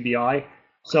much as a UBI.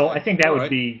 So I think that would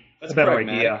be That's a better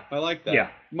pragmatic. idea. I like that. Yeah.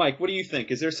 Mike, what do you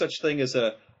think? Is there such thing as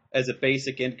a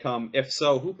basic income? If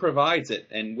so, who provides it,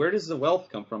 and where does the wealth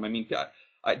come from? I mean,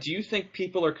 do you think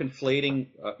people are conflating,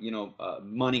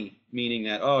 money, meaning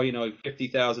that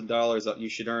 $50,000 you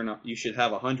should earn, you should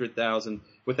have 100,000,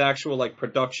 with actual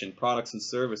production, products and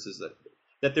services,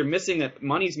 that they're missing, that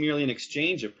money's merely an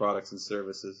exchange of products and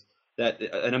services, that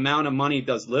an amount of money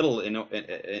does little in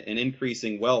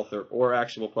increasing wealth or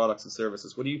actual products and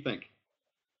services. What do you think?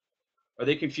 Are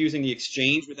they confusing the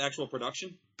exchange with actual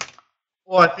production?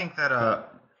 Well, I think that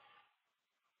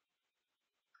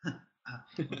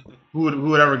who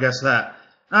would ever guess that?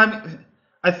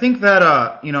 I think that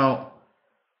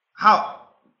how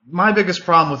my biggest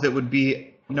problem with it would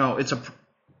be,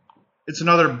 it's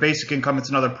another basic income, it's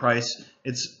another price,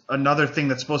 it's another thing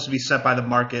that's supposed to be set by the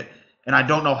market, and I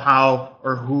don't know how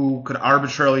or who could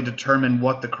arbitrarily determine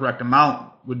what the correct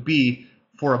amount would be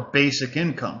for a basic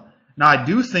income. Now, I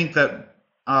do think that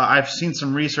I've seen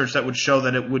some research that would show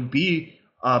that it would be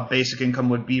basic income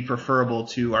would be preferable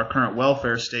to our current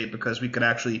welfare state, because we could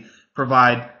actually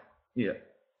provide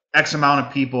X amount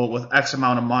of people with X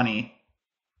amount of money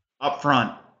up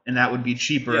front, and that would be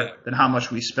cheaper than how much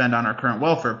we spend on our current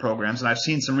welfare programs. And I've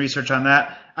seen some research on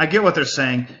that. I get what they're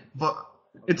saying, but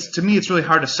to me, it's really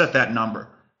hard to set that number.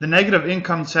 The negative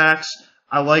income tax,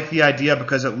 I like the idea,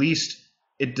 because at least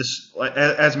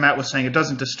as Matt was saying, it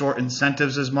doesn't distort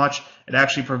incentives as much. It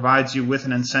actually provides you with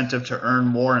an incentive to earn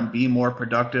more and be more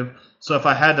productive. So if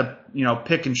I had to,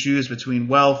 pick and choose between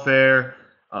welfare,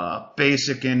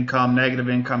 basic income, negative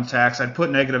income tax, I'd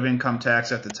put negative income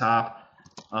tax at the top,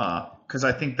 because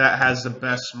I think that has the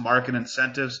best market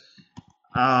incentives.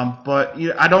 But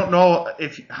I don't know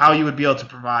how you would be able to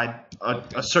provide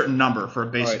a certain number for a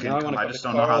basic income. I just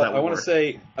don't know how that would work. I want to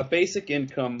say a basic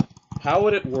income. How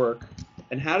would it work,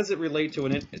 and how does it relate to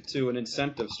an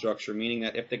incentive structure? Meaning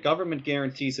that if the government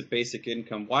guarantees a basic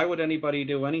income, why would anybody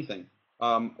do anything?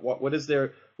 What's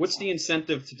the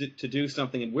incentive to do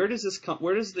something, and where does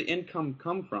the income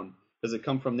come from? Does it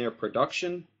come from their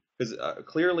production? Because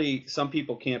clearly some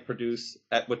people can't produce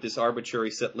with this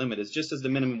arbitrary set limit. It's just as the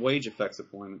minimum wage affects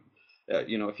employment.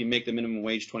 If you make the minimum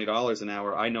wage $20 an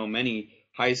hour, I know many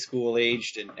high school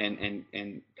aged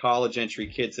and college entry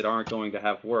kids that aren't going to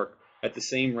have work at the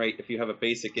same rate if you have a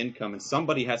basic income, and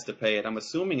somebody has to pay it. I'm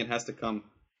assuming it has to come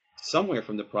somewhere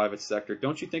from the private sector.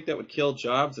 Don't you think that would kill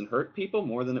jobs and hurt people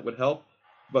more than it would help?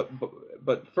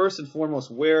 But first and foremost,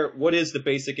 what is the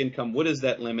basic income? What is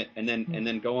that limit? And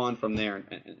then go on from there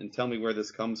and tell me where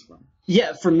this comes from.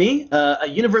 Yeah, for me, a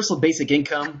universal basic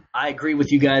income, I agree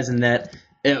with you guys in that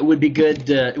it would be good.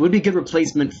 It would be a good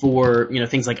replacement for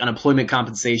things like unemployment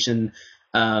compensation,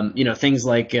 things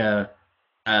like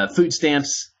food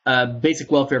stamps,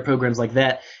 basic welfare programs like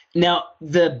that. Now,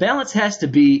 the balance has to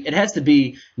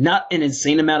be not an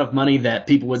insane amount of money that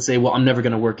people would say, well, I'm never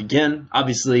going to work again.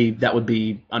 Obviously, that would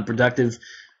be unproductive.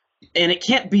 And it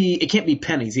can't be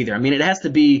pennies either. I mean, it has to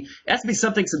be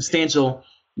something substantial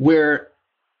where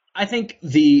I think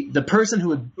the person who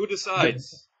would... Who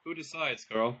decides? Who decides,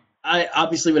 Carl? I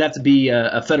obviously would have to be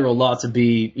a federal law to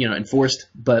be, enforced,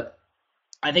 but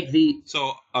I think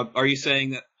So, are you saying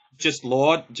that just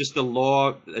the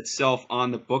law itself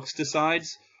on the books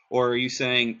decides? Or are you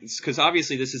saying, because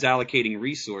obviously this is allocating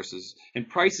resources, and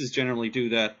prices generally do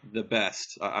that the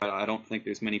best. I don't think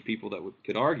there's many people that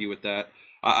could argue with that.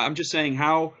 I'm just saying,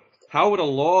 how would a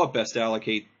law best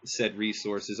allocate said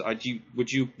resources?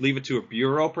 Would you leave it to a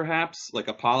bureau, perhaps, like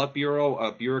a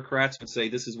Politburo? Bureaucrats would say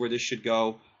this is where this should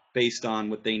go based on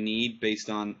what they need, based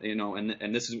on,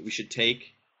 and this is what we should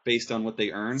take based on what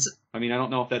they earn. I mean, I don't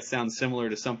know if that sounds similar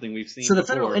to something we've seen. So the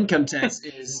before. federal income tax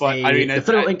is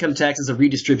income tax is a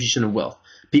redistribution of wealth.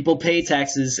 People pay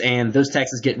taxes, and those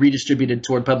taxes get redistributed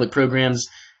toward public programs,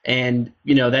 and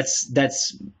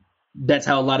that's that's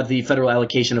how a lot of the federal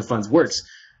allocation of funds works.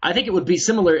 I think it would be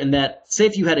similar in that, say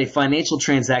if you had a financial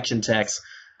transaction tax,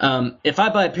 if I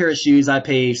buy a pair of shoes, I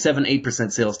pay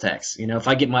 7-8% sales tax. If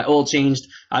I get my oil changed,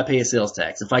 I pay a sales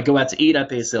tax. If I go out to eat, I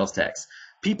pay a sales tax.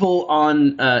 People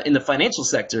in the financial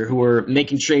sector who are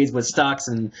making trades with stocks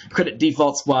and credit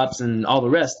default swaps and all the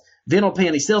rest, they don't pay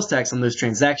any sales tax on those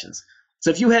transactions. So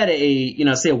if you had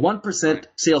say a 1%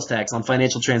 sales tax on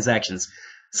financial transactions,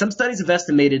 some studies have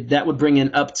estimated that would bring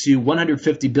in up to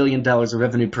 $150 billion of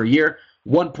revenue per year,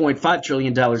 $1.5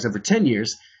 trillion over 10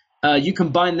 years. You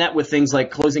combine that with things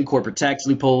like closing corporate tax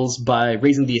loopholes by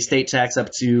raising the estate tax up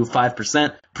to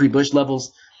 5% pre-Bush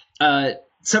levels,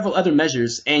 several other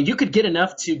measures, and you could get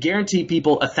enough to guarantee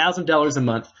people $1,000 a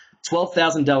month,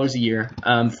 $12,000 a year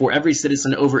for every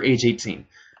citizen over age 18.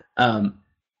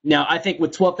 Now, I think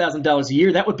with $12,000 a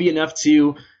year, that would be enough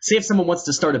to, say if someone wants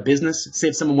to start a business, say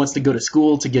if someone wants to go to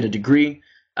school to get a degree,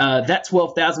 that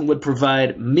 $12,000 would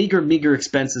provide meager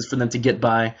expenses for them to get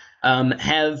by,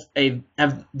 have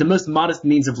the most modest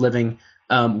means of living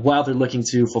while they're looking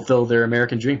to fulfill their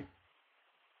American dream.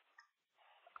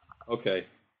 Okay.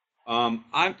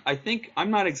 I think I'm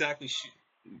not exactly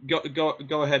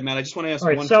go ahead, Matt. I just want to ask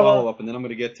one follow-up, and then I'm going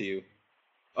to get to you.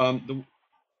 Go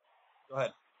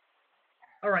ahead.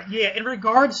 All right. Yeah. In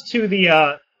regards to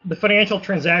the financial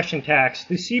transaction tax,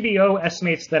 the CBO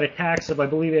estimates that a tax of, I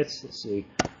believe it's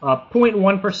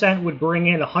 0.1% would bring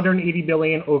in $180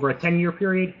 billion over a 10-year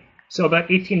period, so about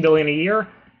 $18 billion a year.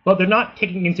 But they're not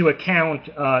taking into account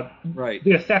the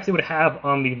effect it would have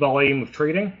on the volume of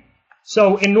trading.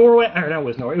 So in Norway, or no, it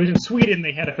was Norway. It was in Sweden.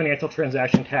 They had a financial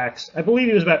transaction tax. I believe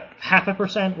it was about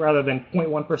 0.5% rather than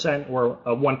 0.1% or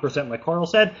 1%, like Carl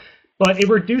said. But it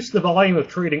reduced the volume of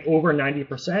trading over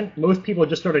 90%. Most people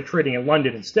just started trading in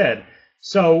London instead.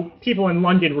 So people in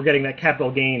London were getting that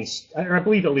capital gains, or I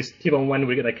believe at least people in London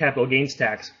would get that capital gains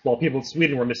tax, while people in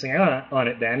Sweden were missing out on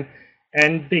it then.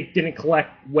 And they didn't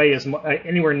collect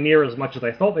anywhere near as much as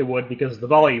I thought they would because the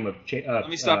volume of Let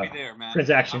me stop you there, Matt.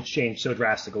 transactions changed so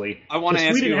drastically. I want to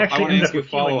ask you a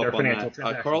follow-up on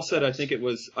that. Carl said, I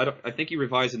think he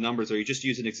revised the numbers, or he just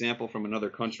used an example from another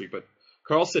country, but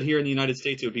Carl said here in the United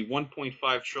States it would be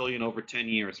 $1.5 trillion over 10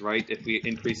 years, right? If we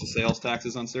increase the sales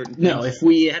taxes on certain things. No, if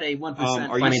we had a 1%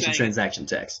 financial transaction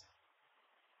tax.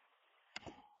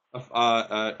 Like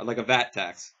a VAT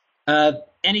tax.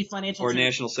 Any financial or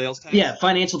national sales tax. Yeah,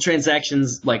 financial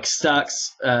transactions like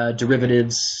stocks,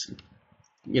 derivatives,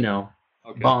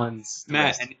 bonds.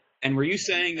 Matt, and were you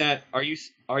saying that? Are you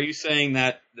saying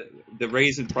that the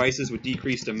raise in prices would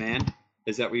decrease demand?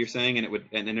 Is that what you're saying? And it would,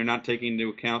 and they're not taking into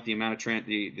account the amount of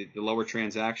the lower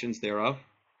transactions thereof.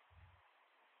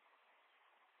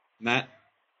 Matt,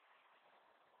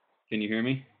 can you hear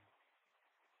me?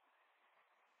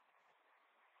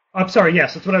 I'm sorry.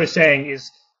 Yes, that's what I was saying.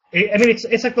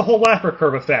 It's like the whole Laffer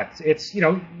curve effect. It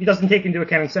doesn't take into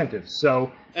account incentives.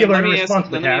 So people are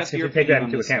responsible for the tax if you take that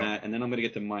into account. Matt, and then I'm going to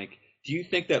get to Mike. Do you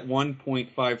think that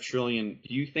 1.5 trillion?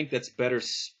 Do you think that's better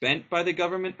spent by the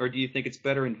government, or do you think it's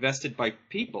better invested by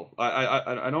people?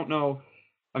 I don't know.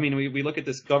 I mean, we look at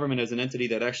this government as an entity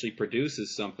that actually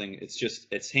produces something.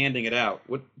 It's handing it out.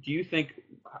 What do you think?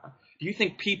 Do you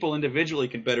think people individually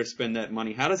can better spend that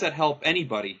money? How does that help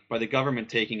anybody by the government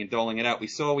taking and doling it out?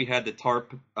 We had the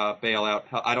TARP bailout.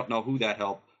 I don't know who that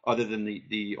helped other than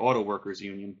the auto workers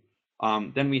union.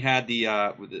 Then we had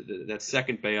that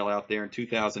second bailout there in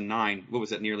 2009. What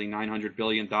was that? Nearly $900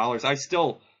 billion. I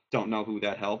still don't know who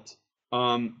that helped.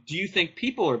 Do you think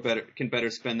people can better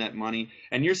spend that money?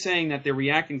 And you're saying that they're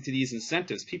reacting to these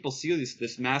incentives. People see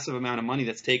this massive amount of money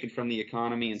that's taken from the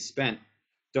economy and spent.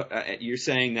 You're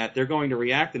saying that they're going to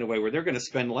react in a way where they're going to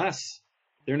spend less.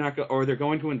 They're not, or they're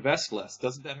going to invest less.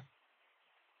 Doesn't that?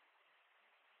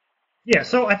 Yeah.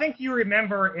 So I think you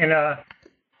remember in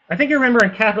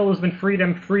Capitalism and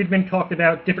Freedom, Friedman talked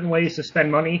about different ways to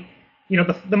spend money.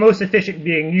 The most efficient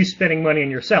being you spending money on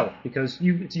yourself, because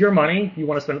it's your money, you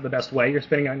want to spend it the best way, you're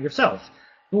spending it on yourself.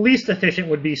 The least efficient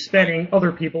would be spending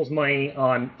other people's money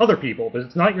on other people, because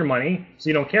it's not your money, so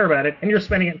you don't care about it, and you're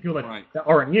spending it on people that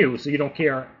aren't you, so you don't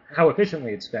care how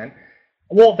efficiently it's spent.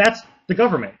 Well, that's the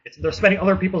government. They're spending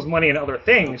other people's money on other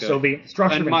things, so the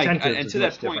structure of incentives is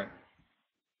much different.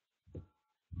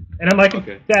 And I'm like,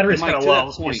 battery's kind of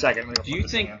low. For a second. Do you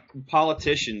think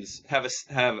politicians have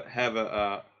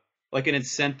an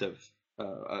incentive,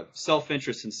 a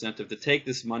self-interest incentive to take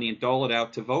this money and dole it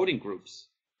out to voting groups?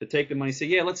 To take the money and say,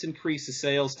 yeah, let's increase the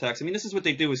sales tax. I mean, this is what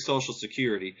they do with Social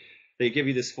Security. They give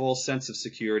you this false sense of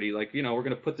security, like, we're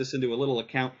going to put this into a little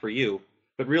account for you.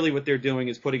 But really what they're doing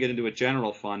is putting it into a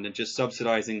general fund and just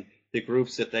subsidizing the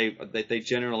groups that they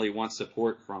generally want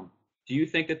support from. Do you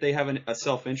think that they have a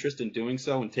self-interest in doing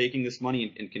so and taking this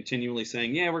money and continually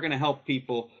saying, yeah, we're going to help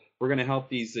people, we're going to help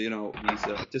these, these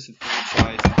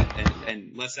disenfranchised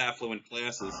and less affluent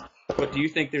classes? But do you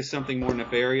think there's something more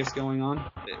nefarious going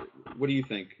on? What do you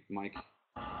think, Mike?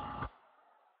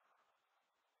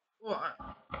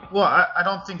 Well, I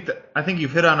don't think that. I think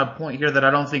you've hit on a point here that I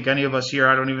don't think any of us here,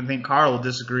 I don't even think Carl will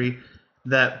disagree,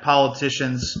 that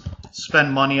politicians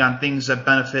spend money on things that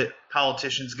benefit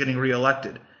politicians getting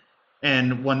reelected.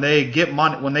 And when they get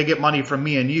money from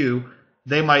me and you,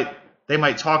 they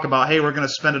might talk about, hey, we're going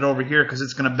to spend it over here because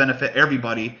it's going to benefit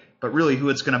everybody. But really, who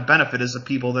it's going to benefit is the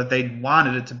people that they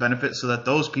wanted it to benefit, so that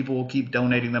those people will keep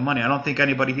donating the money. I don't think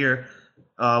anybody here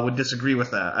would disagree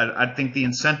with that. I think the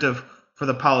incentive for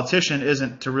the politician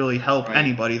isn't to really help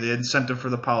anybody. The incentive for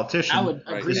the politician I would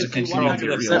agree is to with you continue to get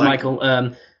 100%, reelected.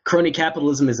 Michael. Crony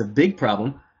capitalism is a big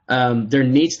problem. There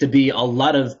needs to be a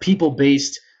lot of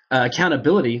people-based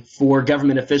accountability for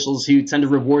government officials who tend to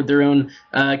reward their own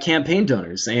campaign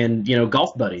donors and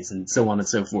golf buddies and so on and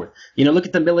so forth. Look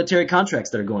at the military contracts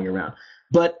that are going around.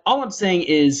 But all I'm saying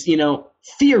is,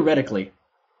 theoretically,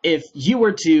 if you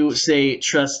were to say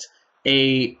trust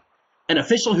an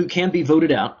official who can be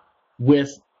voted out with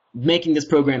making this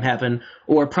program happen,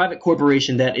 or a private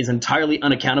corporation that is entirely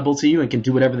unaccountable to you and can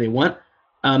do whatever they want,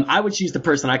 I would choose the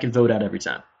person I can vote out every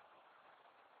time.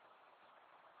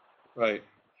 Right.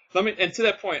 And to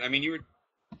that point, I mean, you were.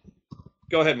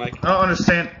 Go ahead, Mike. I don't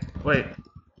understand. Wait.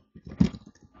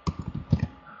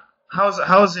 How's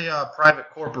a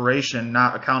private corporation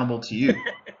not accountable to you?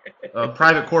 A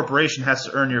private corporation has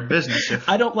to earn your business. If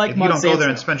I don't like if you don't go there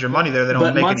and spend your money there, they don't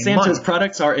make any money. Monsanto's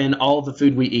products are in all the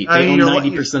food we eat. They own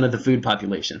 90% of the food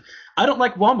population. I don't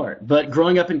like Walmart, but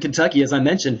growing up in Kentucky, as I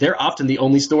mentioned, they're often the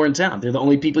only store in town. They're the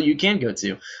only people you can go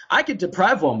to. I could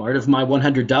deprive Walmart of my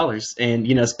 $100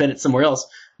 and spend it somewhere else,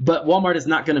 but Walmart is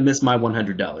not going to miss my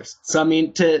 $100. So I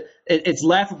mean, it's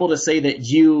laughable to say that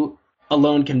you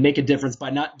alone can make a difference by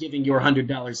not giving your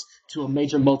 $100 to a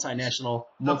major multinational,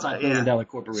 multi-billion-dollar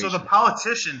corporation. So the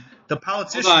politician.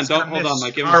 Hold on,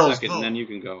 Mike. Give him a second, and then you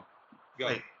can go.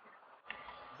 Wait.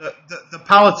 The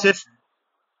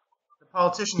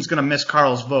politician's going to miss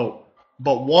Carl's vote,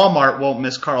 but Walmart won't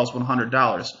miss Carl's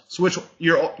 $100. So which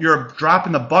you're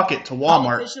dropping the bucket to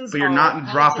Walmart, but you're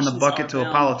not dropping the bucket to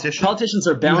a politician. Politicians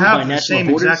are bound by national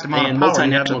borders, and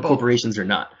multinational corporations are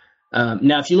not.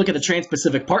 Now, if you look at the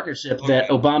Trans-Pacific Partnership that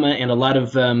Obama and a lot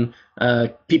of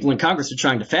people in Congress are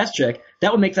trying to fast-track,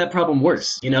 that would make that problem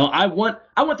worse. I want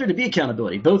there to be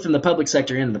accountability, both in the public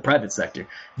sector and in the private sector.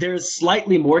 There's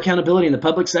slightly more accountability in the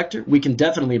public sector. We can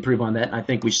definitely improve on that, and I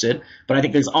think we should. But I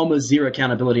think there's almost zero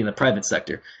accountability in the private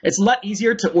sector. It's a lot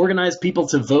easier to organize people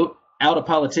to vote out a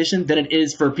politician than it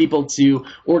is for people to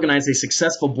organize a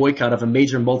successful boycott of a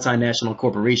major multinational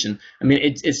corporation. I mean,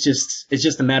 it's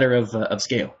just a matter of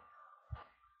scale.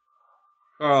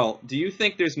 Carl, do you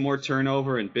think there's more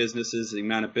turnover in businesses, the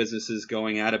amount of businesses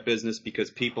going out of business because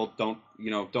people don't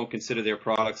consider their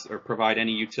products or provide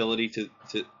any utility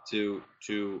to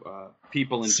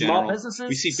people in small general? Businesses,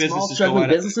 we see businesses small struggling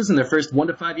businesses in their first 1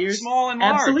 to 5 years. Small and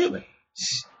large. Absolutely.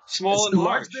 Small and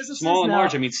large. Small and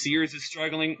large. I mean, Sears is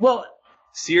struggling. Well,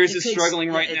 Sears is struggling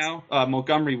right now.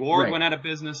 Montgomery Ward went out of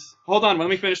business. Hold on, let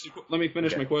me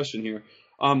finish my question here.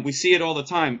 We see it all the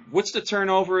time. What's the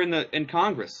turnover in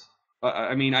Congress?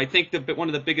 I mean, I think one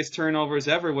of the biggest turnovers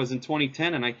ever was in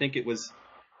 2010, and I think it was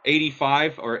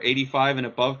 85 and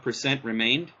above %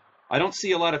 remained. I don't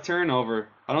see a lot of turnover.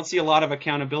 I don't see a lot of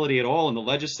accountability at all in the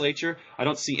legislature. I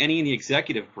don't see any in the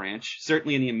executive branch,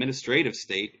 certainly in the administrative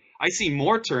state. I see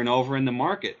more turnover in the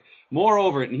market.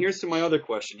 Moreover, and here's to my other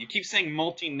question. You keep saying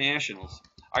multinationals.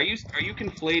 Are you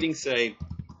conflating, say,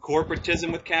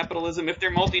 corporatism with capitalism? If they're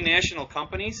multinational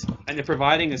companies and they're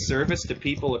providing a service to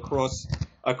people across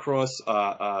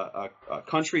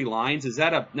country lines, is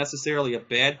that necessarily a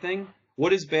bad thing?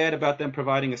 What is bad about them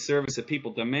providing a service that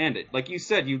people demand it? Like you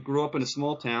said, you grew up in a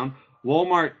small town.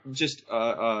 Walmart just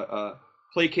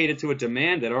placated to a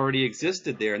demand that already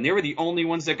existed there, and they were the only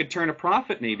ones that could turn a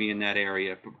profit maybe in that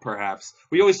area, perhaps.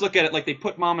 We always look at it like they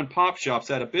put mom and pop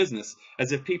shops out of business,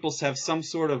 as if people have some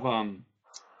sort of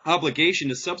obligation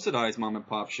to subsidize mom and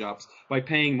pop shops by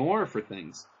paying more for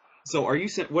things. So are you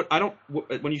saying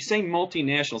when you say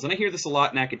multinationals, and I hear this a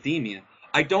lot in academia,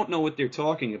 I don't know what they're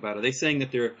talking about. Are they saying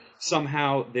that they're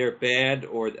bad,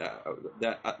 or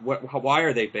why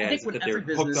are they bad? Is it that they're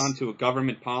hooked onto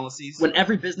government policies? When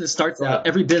every business starts out,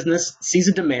 every business sees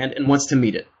a demand and wants to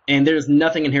meet it, and there's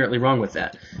nothing inherently wrong with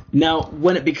that. Now,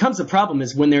 when it becomes a problem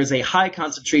is when there's a high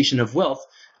concentration of wealth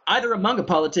either among a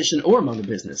politician or among a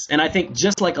business. And I think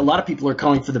just like a lot of people are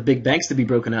calling for the big banks to be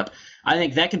broken up, I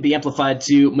think that can be amplified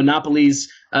to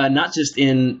monopolies, not just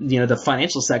in the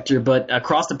financial sector, but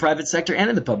across the private sector and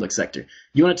in the public sector.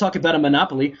 You want to talk about a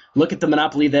monopoly? Look at the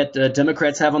monopoly that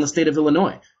Democrats have on the state of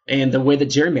Illinois and the way that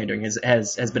gerrymandering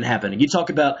has been happening. You talk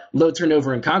about low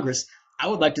turnover in Congress. I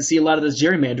would like to see a lot of those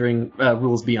gerrymandering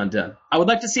rules be undone. I would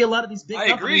like to see a lot of these big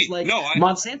companies like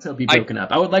Monsanto be broken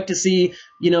up. I would like to see,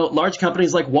 large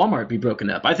companies like Walmart be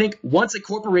broken up. I think once a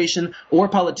corporation or a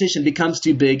politician becomes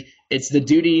too big, it's the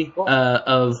duty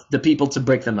of the people to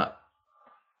break them up.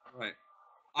 Right.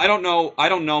 I don't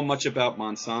know much about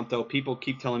Monsanto. People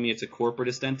keep telling me it's a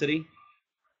corporatist entity.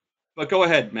 But go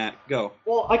ahead, Matt. Go.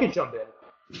 Well, I could jump in.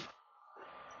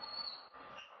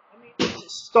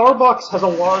 Starbucks has a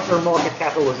larger market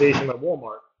capitalization than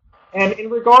Walmart. And in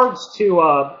regards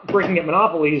to breaking up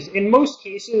monopolies, in most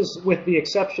cases, with the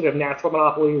exception of natural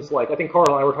monopolies, like I think Carl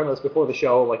and I were talking about this before the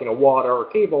show, like water or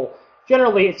cable,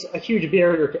 generally it's a huge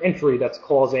barrier to entry that's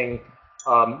causing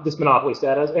this monopoly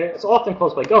status, and it's often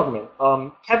caused by government.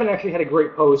 Kevin actually had a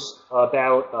great post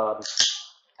about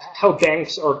how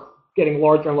banks are getting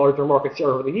larger and larger market share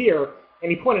over the year, and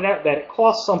he pointed out that it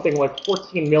costs something like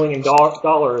 $14 million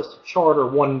to charter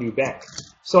one new bank.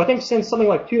 So I think since something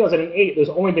like 2008, there's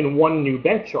only been one new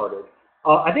bank chartered.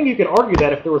 I think you could argue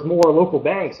that if there was more local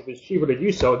banks, if it was cheaper to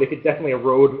do so, they could definitely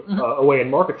erode away in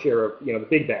market share of the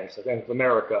big banks like Bank of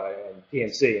America and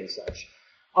PNC and such.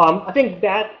 I think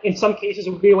that in some cases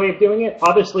would be a way of doing it.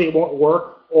 Obviously, it won't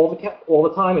work all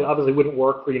the time. It obviously wouldn't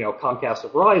work for Comcast or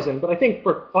Verizon, but I think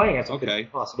for finance it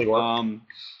could possibly work.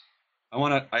 I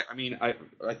want to.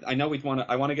 I know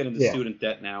I want to get into student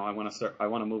debt now. I want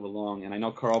to move along, and I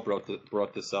know Carl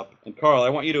brought this up. And Carl, I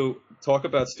want you to talk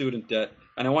about student debt,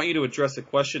 and I want you to address a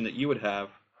question that you would have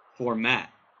for Matt.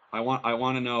 I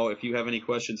want to know if you have any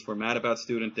questions for Matt about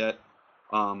student debt.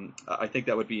 I think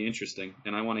that would be interesting,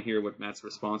 and I want to hear what Matt's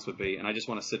response would be. And I just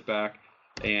want to sit back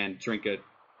and drink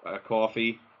a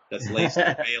coffee that's laced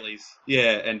with Bailey's.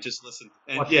 Yeah, and just listen.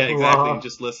 And exactly, and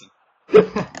just listen.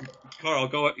 Carl,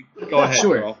 go ahead.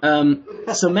 Sure.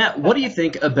 Carl. So, Matt, what do you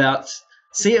think about,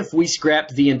 say, if we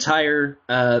scrapped the entire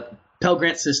Pell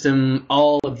Grant system,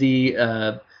 all of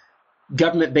the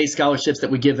government-based scholarships that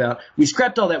we give out, we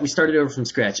scrapped all that, we started over from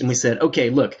scratch, and we said, okay,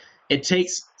 look, it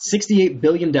takes $68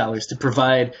 billion to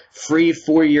provide free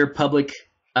 4-year public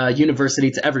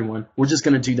university to everyone. We're just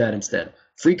going to do that instead.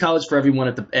 Free college for everyone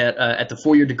at the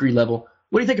 4-year degree level.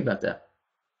 What do you think about that?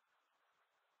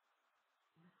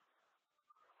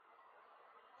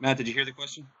 Matt, did you hear the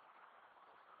question?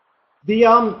 The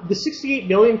 $68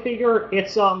 billion figure,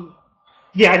 it's I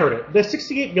heard it. The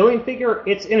 $68 billion figure,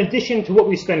 it's in addition to what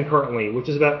we spend currently, which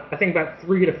is about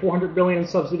 300 to 400 billion in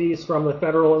subsidies from the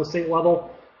federal and state level.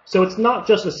 So it's not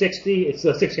just the 60, it's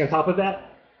the 60 on top of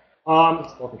that.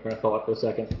 Just let me try to fill up for a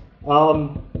second.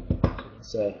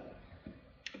 Let's say.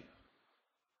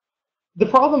 The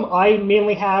problem I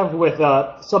mainly have with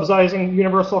subsidizing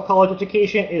universal college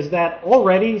education is that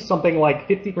already something like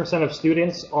 50% of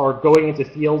students are going into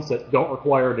fields that don't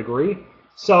require a degree.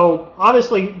 So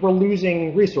obviously we're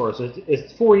losing resources.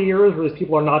 It's 4 years where these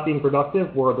people are not being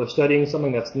productive, where they're studying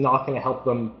something that's not going to help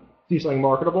them do something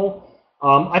marketable.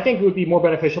 I think it would be more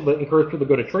beneficial to encourage people to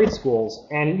go to trade schools.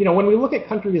 And when we look at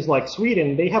countries like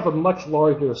Sweden, they have a much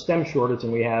larger STEM shortage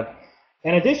than we have.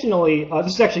 And additionally,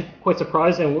 this is actually quite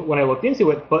surprising when I looked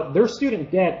into it, but their student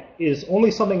debt is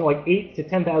only something like $8,000 to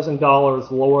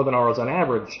 $10,000 lower than ours on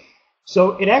average.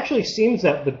 So it actually seems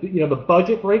that the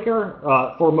budget breaker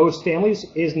for most families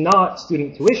is not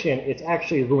student tuition; it's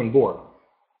actually room and board.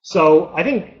 So I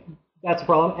think that's a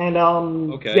problem. And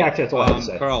actually, that's all I have to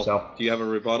say. Carl, so. Do you have a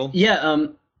rebuttal? Yeah,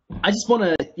 I just want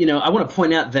to I want to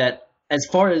point out that as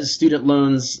far as student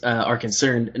loans are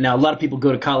concerned, now a lot of people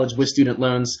go to college with student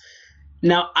loans.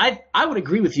 Now, I would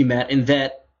agree with you, Matt, in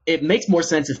that it makes more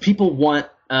sense if people want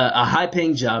a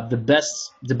high-paying job. The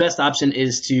best option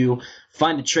is to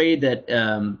find a trade that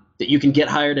you can get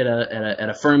hired at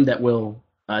a firm that will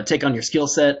take on your skill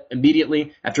set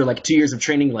immediately after like 2 years of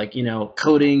training, like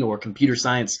coding or computer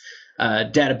science,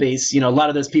 database. A lot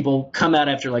of those people come out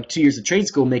after like 2 years of trade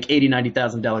school, make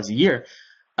 $80,000-$90,000 a year.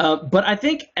 But I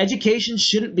think education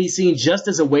shouldn't be seen just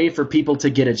as a way for people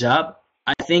to get a job.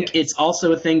 I think it's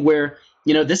also a thing where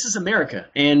this is America,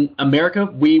 and America,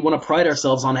 we want to pride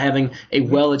ourselves on having a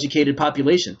well-educated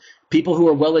population. People who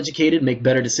are well-educated make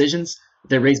better decisions.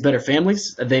 They raise better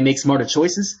families. They make smarter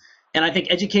choices. And I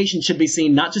think education should be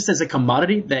seen not just as a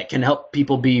commodity that can help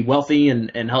people be wealthy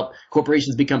and help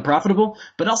corporations become profitable,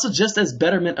 but also just as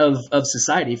betterment of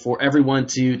society for everyone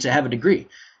to have a degree.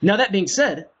 Now, that being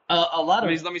said, A lot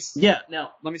of let me yeah.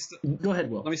 Now, let me go ahead,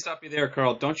 Will. let me stop you there,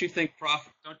 Carl. Don't you think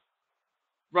profit?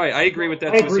 Right, I agree with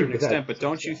that I to a agree certain with that. extent, but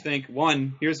don't you think,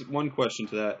 here's one question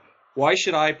to that. Why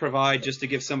should I provide just to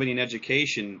give somebody an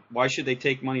education? Why should they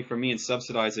take money from me and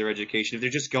subsidize their education if they're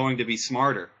just going to be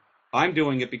smarter? I'm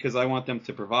doing it because I want them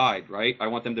to provide, right? I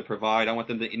want them to provide. I want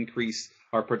them to increase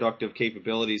our productive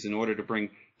capabilities in order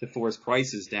to force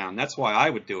prices down. That's why I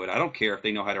would do it. I don't care if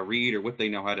they know how to read or what they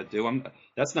know how to do.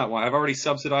 That's not why. I've already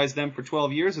subsidized them for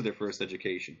 12 years of their first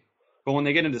education. But when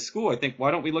they get into school, I think,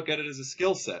 why don't we look at it as a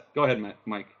skill set? Go ahead,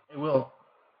 Mike. It will.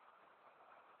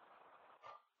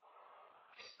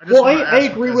 Well, I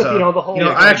agree with the whole. You know,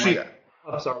 Yeah, go I ahead, actually. Mike.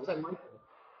 I'm sorry. Was that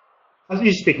Mike?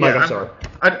 You speak, Mike. Yeah, I'm sorry.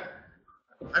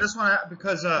 I just want to,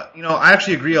 because I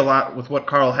actually agree a lot with what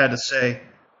Carl had to say.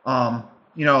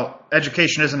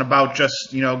 Education isn't about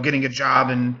just getting a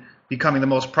job and becoming the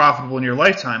most profitable in your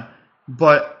lifetime.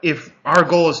 But if our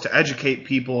goal is to educate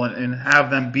people and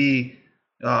have them be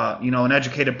an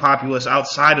educated populace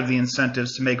outside of the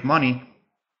incentives to make money,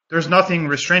 there's nothing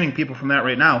restraining people from that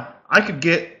right now. I could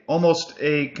get almost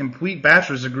a complete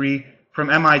bachelor's degree from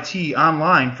MIT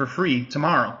online for free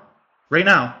tomorrow, right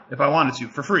now, if I wanted to,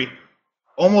 for free.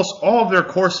 Almost all of their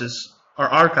courses are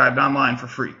archived online for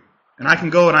free. And I can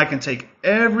go and I can take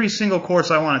every single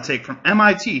course I want to take from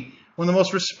MIT, one of the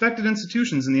most respected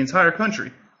institutions in the entire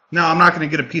country. Now, I'm not going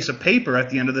to get a piece of paper at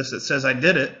the end of this that says I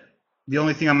did it. The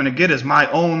only thing I'm going to get is my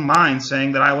own mind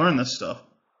saying that I learned this stuff.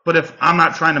 But if I'm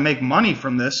not trying to make money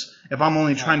from this, if I'm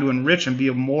only trying to enrich and be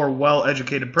a more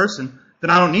well-educated person, then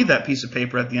I don't need that piece of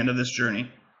paper at the end of this journey.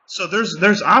 So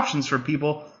there's options for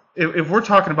people. If we're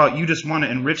talking about you just want to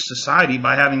enrich society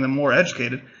by having them more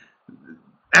educated,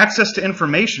 access to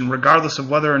information, regardless of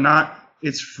whether or not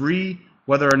it's free,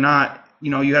 whether or not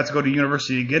you have to go to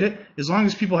university to get it, as long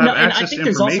as people have access to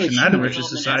information, that enriches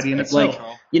society in itself.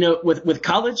 With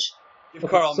college. Give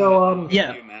Carl So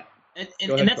yeah. you, Matt.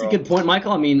 And that's a good point,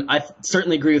 Michael. I mean, I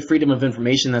certainly agree with freedom of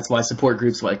information. That's why I support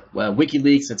groups like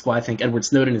WikiLeaks. That's why I think Edward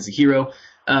Snowden is a hero.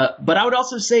 But I would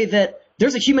also say that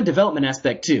there's a human development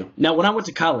aspect, too. Now, when I went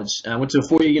to college, I went to a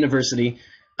four-year university,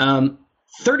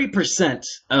 30%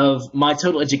 of my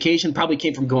total education probably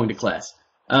came from going to class.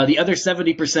 The other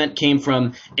 70% came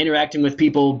from interacting with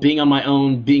people, being on my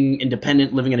own, being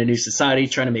independent, living in a new society,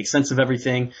 trying to make sense of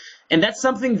everything. And that's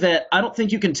something that I don't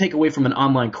think you can take away from an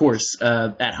online course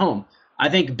at home. I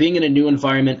think being in a new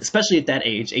environment, especially at that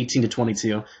age, 18 to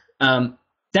 22,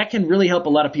 that can really help a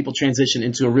lot of people transition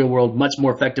into a real world much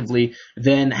more effectively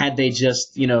than had they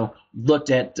just, looked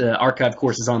at archived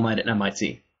courses online at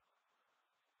MIT.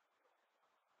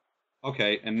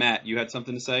 Okay, and Matt, you had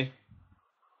something to say?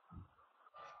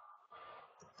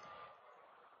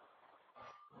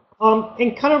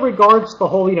 In kind of regards to the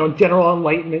whole, general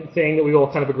enlightenment thing that we all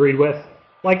kind of agreed with,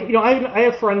 I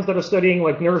have friends that are studying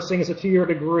like nursing as a 2-year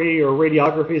degree or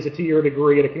radiography as a 2-year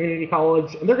degree at a community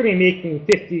college, and they're going to be making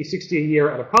 50, 60 a year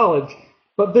out of college,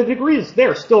 but the degrees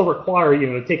there still require,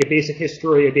 to take a basic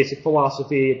history, a basic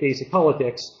philosophy, a basic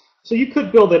politics. So you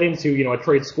could build it into, a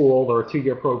trade school or a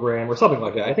 2-year program or something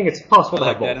like that. I think it's possible to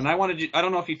have both. And I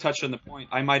don't know if you touched on the point.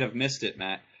 I might have missed it,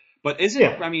 Matt. But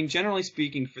I mean, generally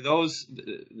speaking, for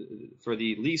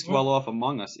the least well-off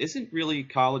among us, isn't really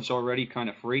college already kind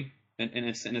of free in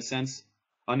a sense,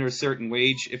 under a certain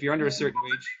wage? If you're under a certain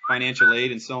wage, financial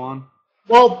aid and so on?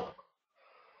 Well,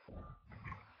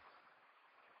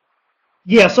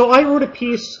 yeah, so I wrote a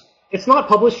piece. It's not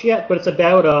published yet, but it's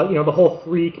about, the whole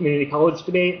free community college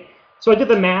debate. So I did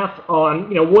the math on,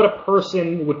 what a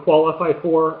person would qualify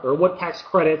for, or what tax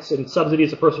credits and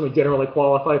subsidies a person would generally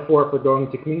qualify for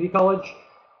going to community college.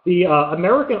 The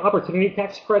American Opportunity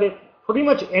Tax Credit, pretty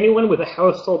much anyone with a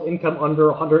household income under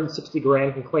 160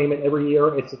 grand can claim it every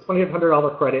year. It's a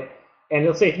 $2,500 credit. And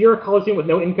let's say if you're a college student with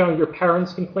no income, your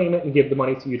parents can claim it and give the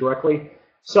money to you directly.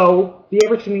 So the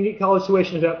average community college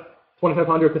tuition is about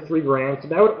 $2,500 to $3 grand. So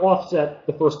that would offset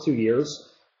the first 2 years.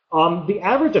 The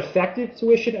average effective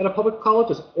tuition at a public college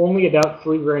is only about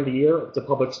 $3 grand a year. It's a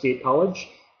public state college.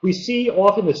 We see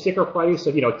often the sticker price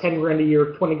of 10 grand a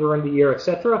year, 20 grand a year,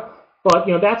 etc. But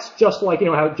that's just like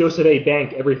how Joseph A.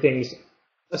 Bank everything's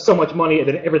so much money and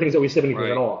then everything's always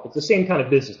 70% off. It's the same kind of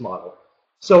business model.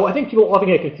 So I think people often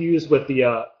get confused with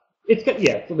the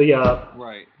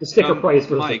the sticker price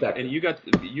versus Mike, effective. And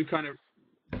you kind of.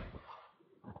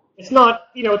 It's not,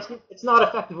 it's not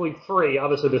effectively free.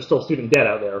 Obviously, there's still student debt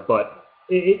out there, but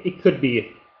it could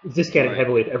be discounted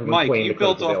heavily if everyone's Mike, playing you the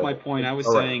built credits off my available. point. I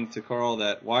was saying to Carl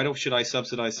that should I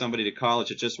subsidize somebody to college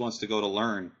that just wants to go to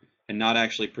learn and not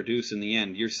actually produce in the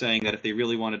end? You're saying that if they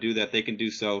really want to do that, they can do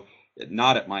so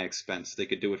not at my expense. They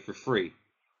could do it for free.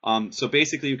 So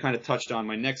basically, you kind of touched on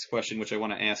my next question, which I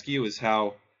want to ask you, is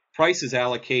how prices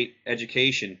allocate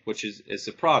education, which is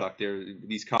a product.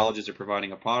 These colleges are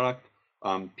providing a product.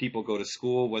 People go to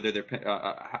school, whether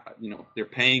they're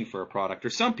paying for a product, or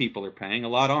some people are paying, a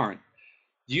lot aren't.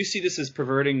 Do you see this as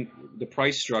perverting the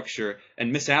price structure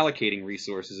and misallocating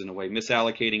resources in a way,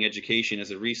 misallocating education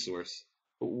as a resource?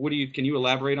 Can you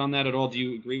elaborate on that at all? Do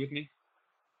you agree with me?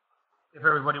 If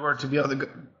everybody were to be able to go,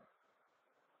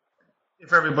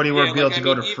 if everybody were to be able to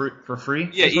go to for free,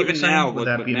 yeah, even now, would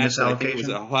that be Matt said, I think it was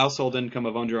misallocation? a household income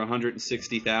of under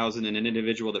 160,000 and an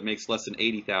individual that makes less than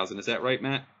 80,000. Is that right,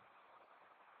 Matt?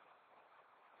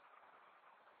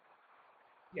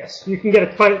 Yes, you can get a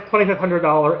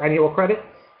 $2,500 annual credit,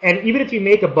 and even if you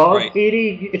make above Right.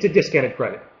 80, it's a discounted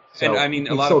credit. So And I mean,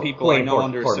 a you lot still of people I claim know part-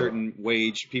 under a part of it. certain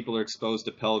wage, people are exposed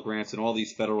to Pell Grants and all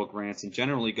these federal grants and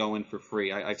generally go in for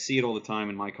free. I see it all the time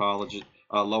in my college,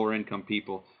 lower income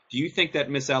people. Do you think that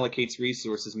misallocates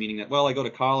resources, meaning that, well, I go to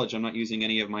college, I'm not using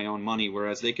any of my own money,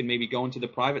 whereas they can maybe go into the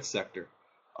private sector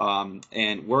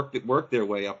and work their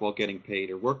way up while getting paid,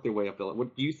 or work their way up?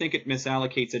 Do you think it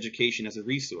misallocates education as a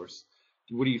resource?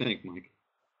 What do you think, Mike?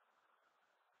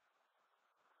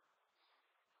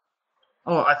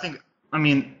 Oh, I think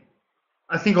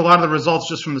a lot of the results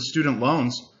just from the student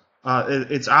loans,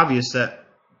 it's obvious that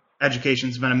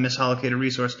education's been a misallocated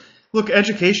resource. Look,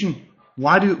 education.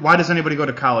 Why does anybody go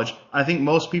to college? I think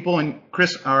most people, and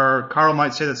Chris or Carl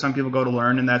might say that some people go to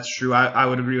learn, and that's true. I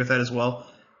would agree with that as well.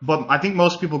 But I think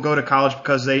most people go to college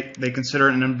because they consider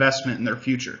it an investment in their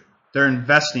future. They're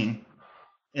investing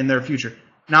in their future.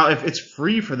 Now, if it's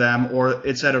free for them or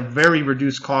it's at a very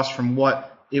reduced cost from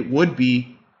what it would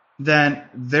be, then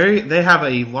they have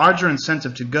a larger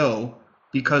incentive to go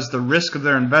because the risk of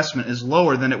their investment is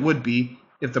lower than it would be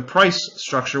if the price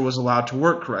structure was allowed to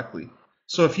work correctly.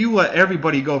 So if you let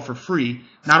everybody go for free,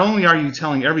 not only are you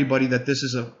telling everybody that this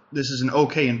is an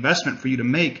okay investment for you to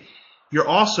make, you're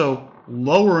also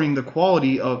lowering the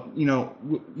quality of,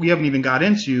 we haven't even got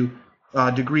into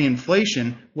degree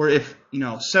inflation, where if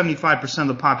 75% of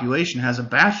the population has a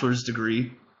bachelor's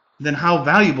degree, then how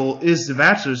valuable is the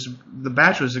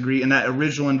bachelor's degree and that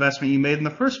original investment you made in the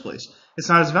first place? It's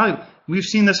not as valuable. We've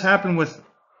seen this happen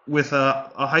with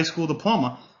a high school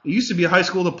diploma. It used to be a high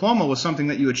school diploma was something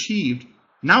that you achieved.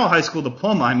 Now a high school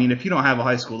diploma, I mean, if you don't have a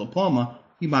high school diploma,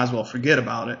 you might as well forget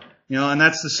about it. And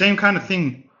that's the same kind of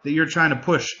thing that you're trying to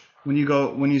push when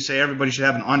you say everybody should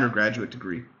have an undergraduate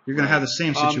degree. You're going to have the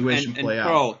same situation play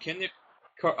Carl,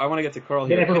 out. I want to get to Carl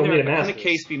Then here. everyone will need a Can a master's.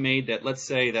 case be made that, let's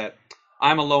say that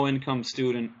I'm a low-income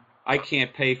student, I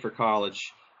can't pay for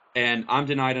college, and I'm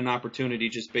denied an opportunity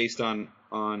just based on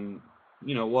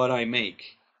what I make.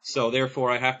 So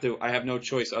therefore, I have no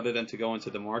choice other than to go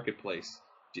into the marketplace.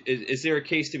 Is there a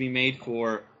case to be made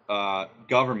for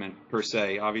government per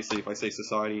se? Obviously, if I say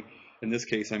society, in this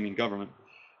case, I mean government.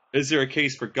 Is there a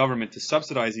case for government to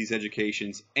subsidize these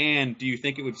educations? And do you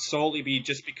think it would solely be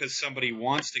just because somebody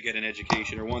wants to get an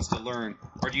education or wants to learn?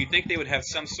 Or do you think they would have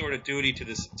some sort of duty to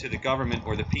the government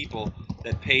or the people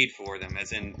that paid for them,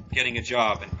 as in getting a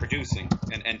job and producing?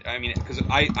 And I mean, because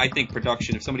I think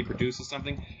production, if somebody produces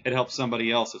something, it helps somebody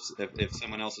else if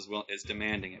someone else is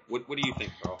demanding it. What do you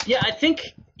think, Carl? Yeah, I think,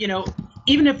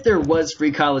 even if there was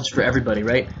free college for everybody,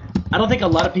 right? I don't think a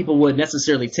lot of people would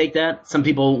necessarily take that. Some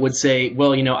people would say,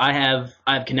 well, I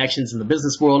have connections in the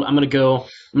business world. I'm going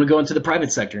to go into the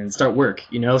private sector and start work.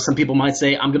 Some people might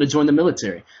say, I'm going to join the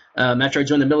military. After I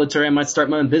join the military, I might start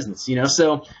my own business,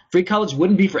 So free college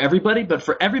wouldn't be for everybody, but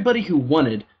for everybody who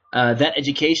wanted that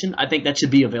education, I think that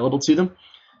should be available to them.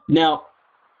 Now,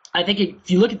 I think if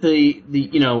you look at the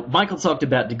Michael talked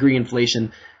about degree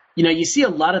inflation. You see a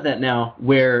lot of that now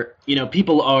where,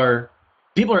 people are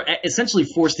essentially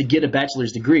forced to get a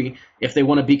bachelor's degree if they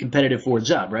want to be competitive for a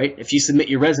job, right? If you submit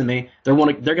your resume, they're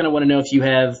going to want to know if you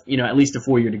have, at least a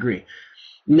 4-year degree.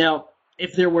 Now,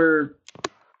 if there were,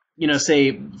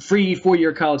 say, free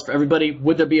 4-year college for everybody,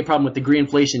 would there be a problem with degree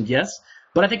inflation? Yes.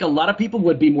 But I think a lot of people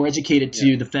would be more educated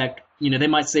to the fact, they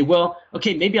might say, well,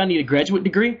 okay, maybe I need a graduate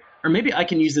degree, or maybe I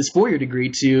can use this 4-year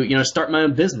degree to, start my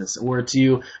own business or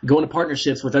to go into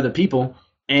partnerships with other people.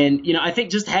 And, I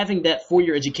think just having that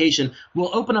 4-year education will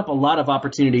open up a lot of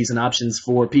opportunities and options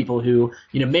for people who,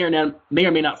 may or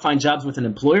may not find jobs with an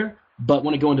employer, but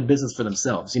want to go into business for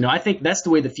themselves. I think that's the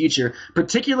way the future,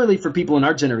 particularly for people in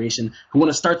our generation who want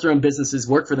to start their own businesses,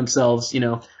 work for themselves.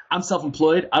 I'm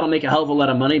self-employed. I don't make a hell of a lot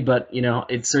of money, but,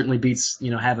 it certainly beats,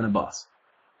 having a boss.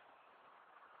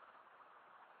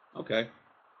 Okay.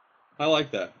 I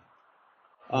like that.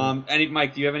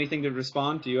 Mike, do you have anything to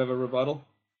respond? Do you have a rebuttal?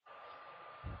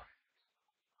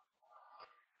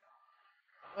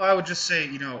 Well, I would just say,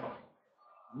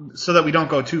 so that we don't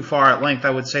go too far at length, I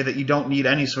would say that you don't need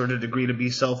any sort of degree to be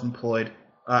self-employed.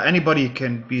 Anybody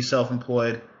can be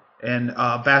self-employed, and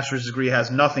a bachelor's degree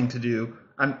has nothing to do.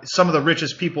 Some of the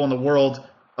richest people in the world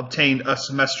obtained a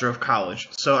semester of college,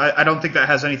 so I don't think that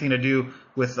has anything to do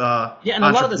with Yeah, and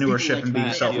a lot of those people entrepreneurship like and being Matt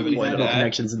have self-employed at incredible all.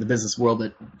 connections in the business world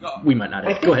that we might not I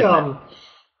have. think, Go ahead, Matt.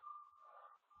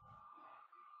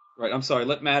 Right. I'm sorry.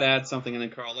 Let Matt add something, and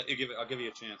then Carl, I'll give you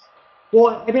a chance.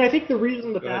 well, I mean, I think the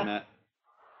reason that Go ahead, Matt.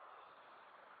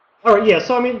 All right, yeah.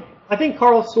 So, I mean, I think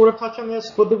Carl sort of touched on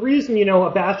this, but the reason, a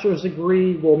bachelor's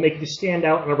degree will make you stand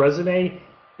out on a resume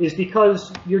is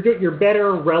because you're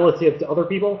better relative to other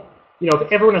people.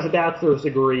 If everyone has a bachelor's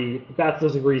degree, the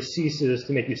bachelor's degree ceases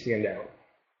to make you stand out.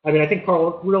 I mean, I think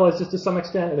Carl realized this to some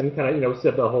extent, and then kind of,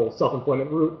 said the whole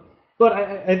self-employment route. But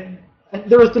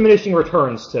there is diminishing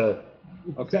returns to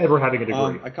ever having a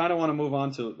degree. I kind of want to move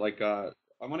on to I'm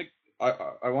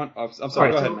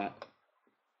sorry. Right, go ahead, so- Matt.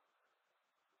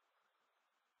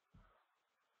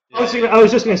 I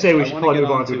was just going to say we should I probably wanna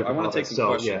move on to a different want to take topic, some so,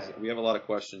 questions. yeah. We have a lot of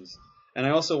questions, and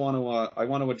I also want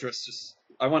to address just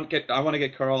I want to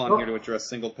get Carl on here to address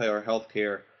single payer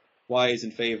healthcare, why he's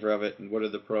in favor of it, and what are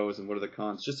the pros and what are the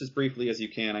cons, just as briefly as you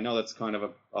can. I know that's kind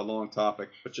of a long topic,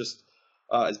 but just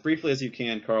as briefly as you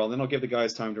can, Carl. Then I'll give the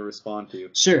guys time to respond to you.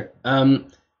 Sure.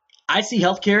 I see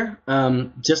healthcare,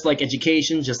 just like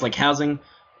education, just like housing.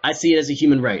 I see it as a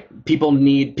human right. People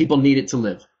need it to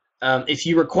live. If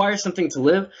you require something to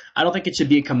live, I don't think it should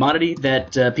be a commodity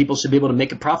that people should be able to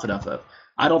make a profit off of.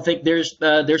 I don't think there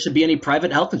should be any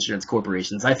private health insurance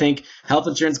corporations. I think health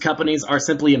insurance companies are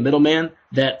simply a middleman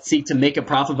that seek to make a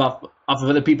profit off of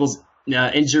other people's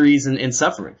injuries and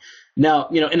suffering. Now,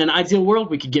 in an ideal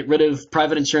world, we could get rid of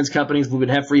private insurance companies. We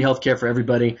would have free health care for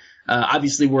everybody.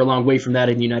 Obviously, we're a long way from that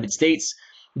in the United States.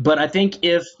 But I think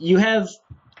if you have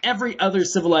every other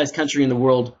civilized country in the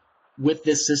world with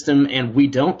this system and we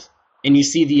don't, and you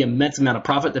see the immense amount of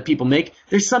profit that people make,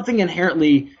 there's something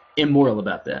inherently immoral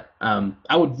about that.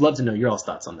 I would love to know your all's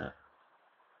thoughts on that.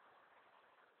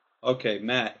 Okay,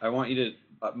 Matt, I want you to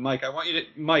Mike, I want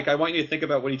you to think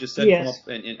about what he just said. Yes.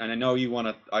 And I know you want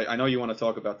to. I know you want to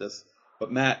talk about this,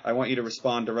 but Matt, I want you to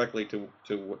respond directly to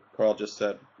what Carl just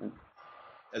said,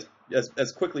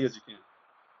 as quickly as you can.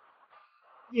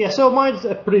 Yeah, so mine's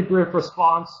a pretty brief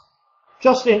response.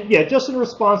 Just in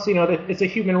response, that it's a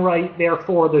human right,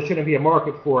 therefore there shouldn't be a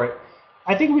market for it.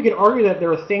 I think we could argue that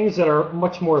there are things that are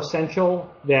much more essential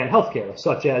than healthcare,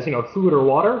 such as food or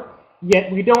water.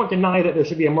 Yet we don't deny that there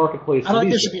should be a marketplace. I don't for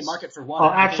think there these should be a things. market for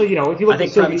water. Actually, if you look I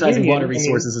think at the Soviet privatizing Union, water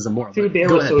resources is immoral. Food there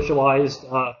Go was ahead. socialized.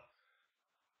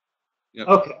 Yep.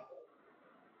 Okay.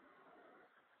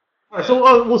 All right,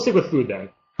 so we'll stick with food then.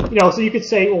 So you could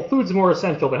say, well, food's more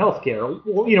essential than healthcare.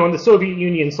 Well, in the Soviet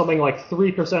Union, something like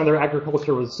 3% of their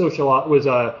agriculture was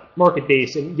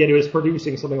market-based, and yet it was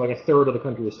producing something like a third of the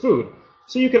country's food.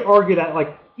 So you could argue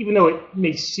that, even though it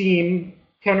may seem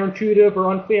counterintuitive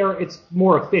or unfair, it's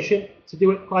more efficient to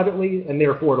do it privately, and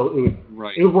therefore it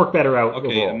would work better out.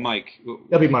 Okay, overall. and Mike,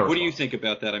 That'd be my what do you response. think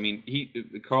about that? I mean,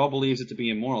 Carl believes it to be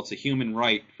immoral. It's a human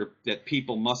right that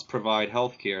people must provide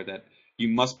health care, that you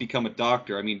must become a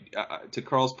doctor. I mean, to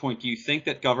Carl's point, do you think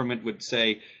that government would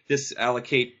say this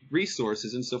allocate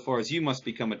resources insofar as you must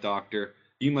become a doctor,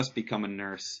 you must become a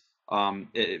nurse?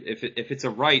 If it's a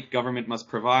right, government must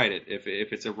provide it. If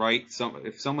it's a right,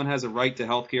 if someone has a right to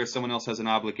health care, someone else has an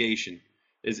obligation.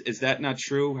 Is that not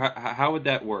true? How would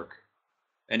that work?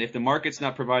 And if the market's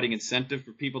not providing incentive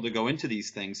for people to go into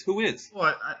these things, who is?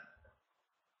 Well,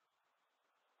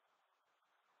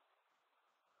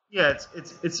 yeah,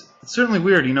 it's certainly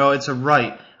weird. It's a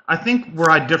right. I think where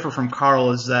I differ from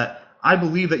Carl is that I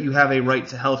believe that you have a right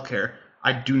to health care.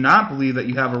 I do not believe that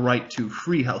you have a right to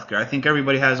free healthcare. I think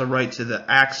everybody has a right to the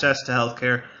access to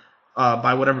healthcare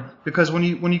by whatever. Because when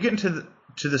you get into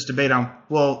this debate on,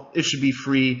 well, it should be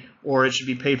free or it should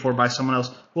be paid for by someone else.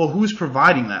 Well, who's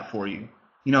providing that for you?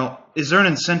 Is there an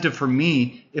incentive for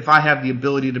me if I have the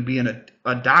ability to be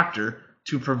a doctor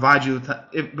to provide you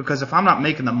with because if I'm not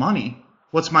making the money,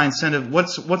 what's my incentive?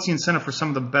 What's the incentive for some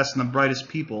of the best and the brightest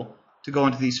people to go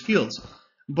into these fields?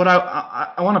 But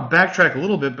I want to backtrack a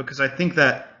little bit because I think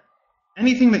that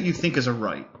anything that you think is a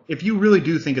right, if you really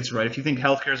do think it's right, if you think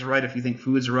healthcare is a right, if you think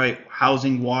food is a right,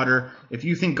 housing, water, if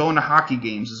you think going to hockey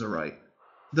games is a right,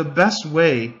 the best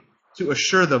way to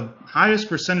assure the highest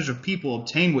percentage of people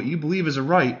obtain what you believe is a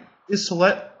right is to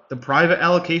let the private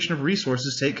allocation of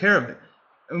resources take care of it.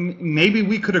 Maybe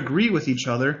we could agree with each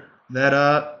other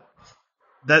that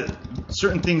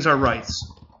certain things are rights,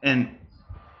 and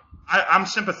I'm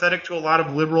sympathetic to a lot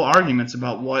of liberal arguments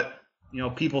about what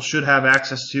people should have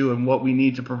access to and what we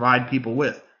need to provide people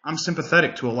with. I'm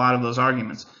sympathetic to a lot of those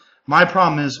arguments. My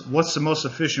problem is, what's the most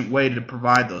efficient way to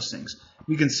provide those things?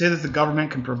 We can say that the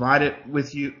government can provide it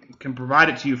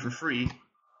to you for free,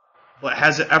 but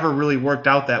has it ever really worked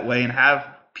out that way, and have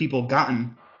people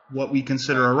gotten what we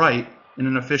consider a right in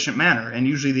an efficient manner? And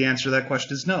usually the answer to that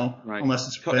question is no, unless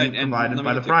it's been provided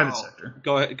by the private sector.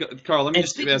 Go ahead, Carl. Let me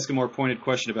just ask a more pointed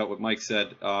question about what Mike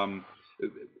said.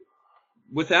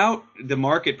 Without the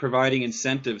market providing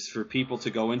incentives for people to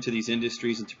go into these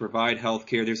industries and to provide health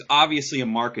care, there's obviously a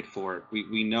market for it.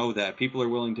 We know that. People are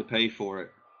willing to pay for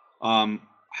it.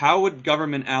 How would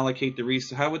government allocate the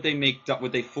resources? How would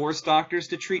would they force doctors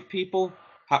to treat people?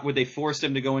 How would they force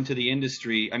them to go into the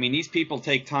industry? I mean, these people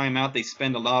take time out. They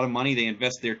spend a lot of money. They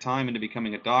invest their time into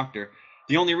becoming a doctor.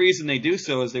 The only reason they do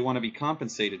so is they want to be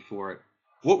compensated for it.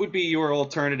 What would be your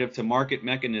alternative to market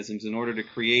mechanisms in order to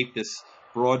create this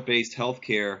broad-based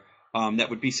healthcare that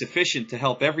would be sufficient to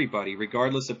help everybody,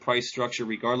 regardless of price structure,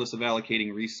 regardless of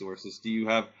allocating resources?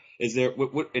 Is there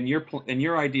in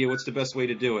your idea, what's the best way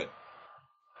to do it?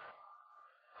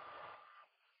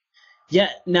 Yeah,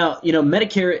 now,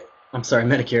 Medicare,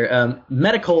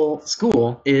 medical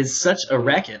school is such a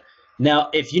racket. Now,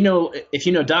 if you know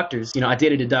doctors, I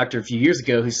dated a doctor a few years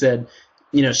ago who said,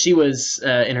 she was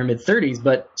in her mid-30s,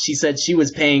 but she said she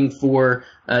was paying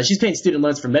she's paying student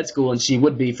loans for med school, and she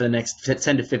would be for the next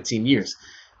 10 to 15 years.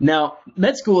 Now,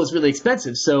 med school is really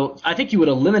expensive, so I think you would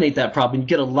eliminate that problem. You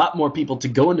get a lot more people to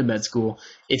go into med school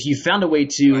if you found a way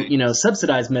to,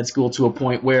 subsidize med school to a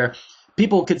point where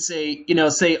people could say,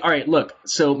 all right, look,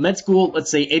 so med school,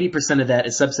 let's say 80% of that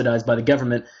is subsidized by the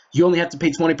government. You only have to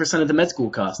pay 20% of the med school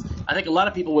cost. I think a lot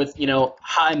of people with,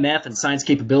 high math and science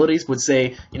capabilities would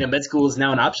say, med school is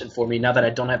now an option for me now that I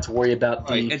don't have to worry about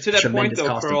the And to that point, though,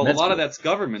 cost Carl, of med a lot school. of that's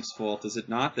government's fault, is it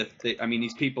not? That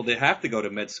these people, they have to go to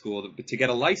med school to get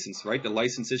a license, right? The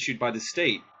license issued by the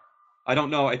state. I don't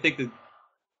know. I think that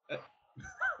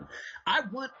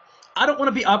I don't want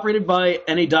to be operated by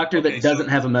any doctor that doesn't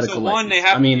have a medical license. They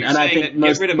have. and I think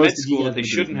get rid of med of school. you They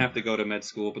shouldn't have to go to med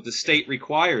school, but the state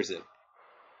requires it.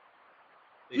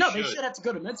 They should have to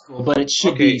go to med school, but it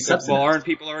should be subsidized. Well, aren't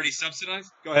people already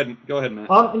subsidized? Go ahead,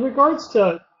 Matt. In regards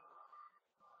to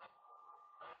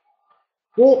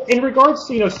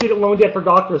student loan debt for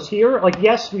doctors here,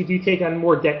 yes, we do take on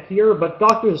more debt here, but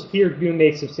doctors here do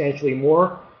make substantially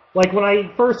more. Like, when I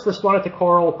first responded to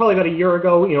Carl, probably about a year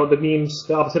ago, the memes,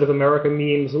 the opposite of America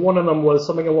memes, one of them was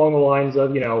something along the lines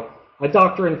of, a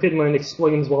doctor in Finland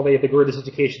explains why they have the greatest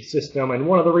education system, and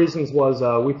one of the reasons was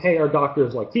we pay our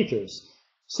doctors like teachers.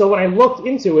 So when I looked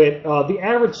into it, the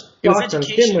average doctor in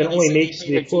Finland only makes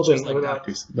the equivalent of about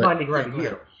 $90,000 a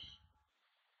year.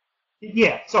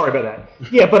 Yeah, sorry about that.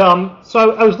 Yeah, but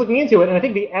so I was looking into it, and I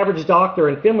think the average doctor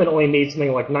in Finland only made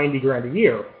something like $90,000 a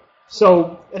year.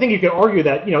 So I think you could argue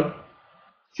that,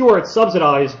 sure, it's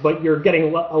subsidized, but you're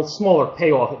getting a smaller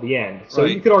payoff at the end. So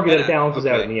you could argue that it balances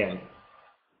out in the end.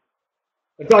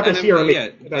 But doctors here are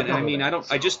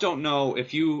I just don't know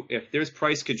if there's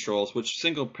price controls, which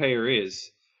single payer is.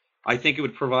 I think it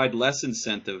would provide less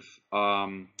incentive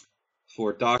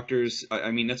for doctors.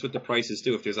 That's what the prices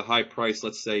do. If there's a high price,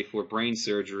 let's say for brain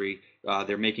surgery,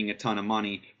 they're making a ton of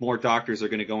money. More doctors are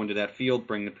going to go into that field,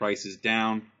 bring the prices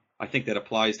down. I think that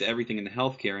applies to everything in the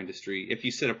healthcare industry. If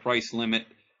you set a price limit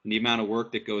and the amount of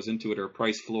work that goes into it, or a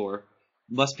price floor,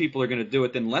 less people are going to do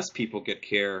it, then less people get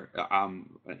care,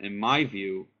 in my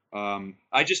view.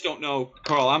 I just don't know,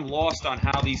 Carl, I'm lost on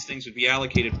how these things would be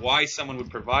allocated, why someone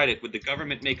would provide it. Would the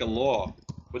government make a law?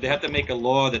 Would they have to make a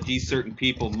law that these certain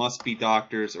people must be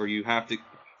doctors, or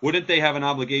wouldn't they have an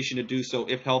obligation to do so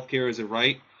if healthcare is a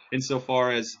right,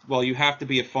 insofar as, well, you have to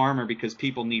be a farmer because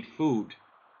people need food?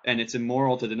 And it's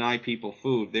immoral to deny people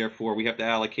food. Therefore, we have to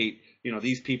allocate,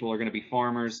 these people are going to be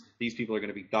farmers, these people are going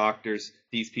to be doctors,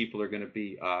 these people are going to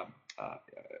be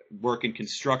work in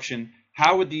construction.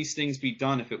 How would these things be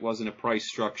done if it wasn't a price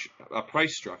structure?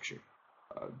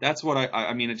 That's what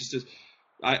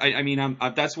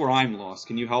that's where I'm lost.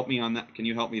 Can you help me on that? Can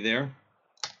you help me there?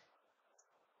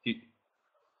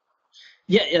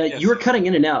 Yes. You were cutting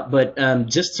in and out, but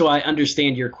just so I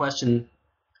understand your question,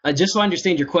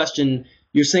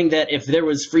 you're saying that if there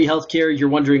was free healthcare, you're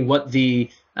wondering what the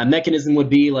mechanism would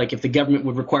be, like if the government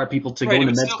would require people to go into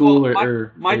med school,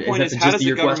 my point is, how does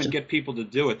the government get people to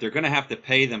do it? They're going to have to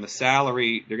pay them a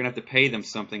salary. They're going to have to pay them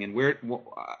something, and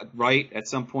at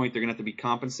some point they're going to have to be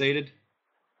compensated.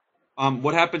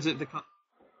 What happens if that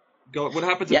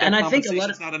compensation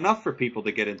is not enough for people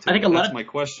to get into it? That's my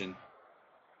question.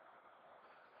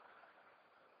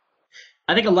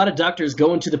 I think a lot of doctors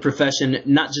go into the profession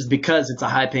not just because it's a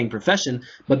high-paying profession,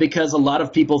 but because a lot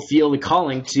of people feel the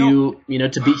calling to,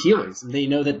 to be healers. And they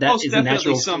know that Most is the definitely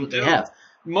natural some skill that they do. have.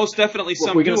 Most definitely What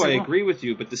some were you gonna do. say, I Ron? agree with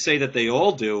you, but to say that they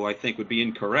all do, I think would be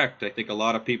incorrect. I think a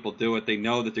lot of people do it. They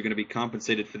know that they're going to be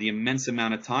compensated for the immense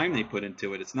amount of time they put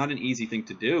into it. It's not an easy thing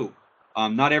to do.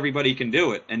 Not everybody can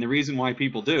do it, and the reason why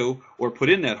people do or put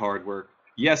in that hard work.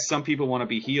 Yes, some people want to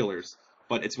be healers,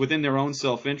 but it's within their own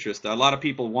self-interest. A lot of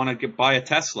people want to buy a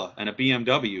Tesla and a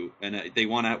BMW, and they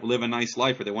want to live a nice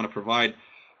life, or they want to provide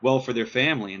well for their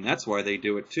family, and that's why they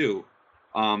do it too.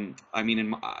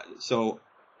 So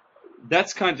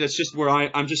that's just where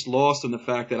I'm just lost in the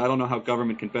fact that I don't know how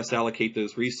government can best allocate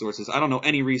those resources. I don't know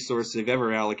any resource they've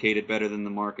ever allocated better than the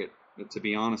market. To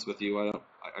be honest with you, I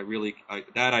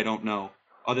don't know,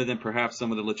 other than perhaps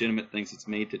some of the legitimate things it's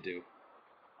made to do.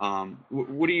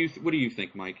 What do you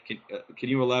think, Mike? Can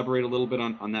you elaborate a little bit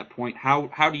on that point?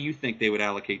 How do you think they would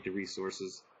allocate the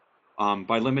resources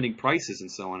by limiting prices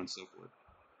and so on and so forth?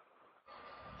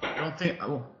 I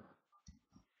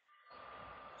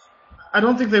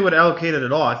don't think they would allocate it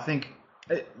at all. I think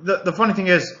the funny thing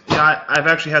is, I've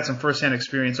actually had some firsthand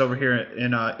experience over here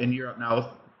in Europe now with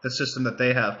the system that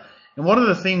they have. And one of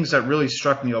the things that really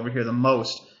struck me over here the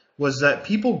most was that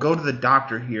people go to the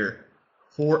doctor here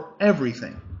for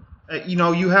everything.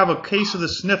 You have a case of the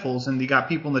sniffles, and you got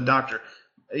people in the doctor.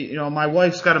 My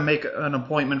wife's got to make an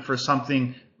appointment for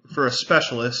something for a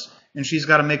specialist, and she's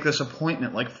got to make this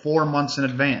appointment like 4 months in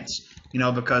advance,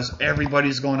 because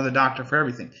everybody's going to the doctor for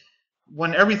everything.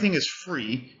 When everything is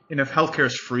free, and if healthcare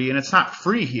is free, and it's not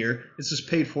free here, it's just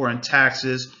paid for in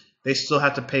taxes. They still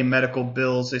have to pay medical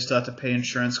bills. They still have to pay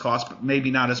insurance costs, but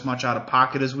maybe not as much out of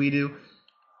pocket as we do.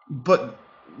 But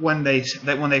when they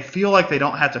feel like they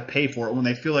don't have to pay for it, when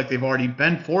they feel like they've already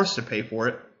been forced to pay for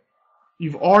it,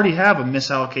 you've already have a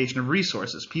misallocation of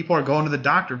resources. People are going to the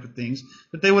doctor for things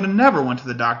that they would have never went to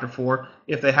the doctor for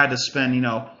if they had to spend,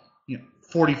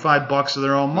 $45 of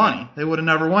their own money. They would have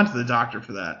never went to the doctor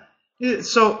for that.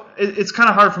 So it's kind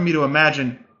of hard for me to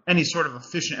imagine any sort of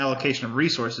efficient allocation of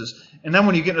resources. And then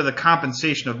when you get into the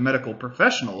compensation of medical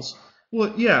professionals,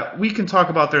 well, yeah, we can talk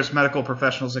about there's medical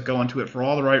professionals that go into it for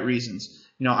all the right reasons.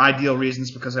 Ideal reasons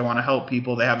because they want to help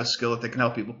people. They have a skill that they can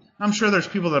help people. I'm sure there's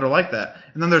people that are like that.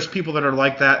 And then there's people that are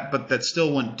like that, but that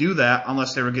still wouldn't do that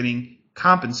unless they were getting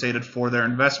compensated for their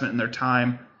investment and their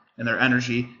time and their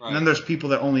energy. Right. And then there's people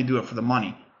that only do it for the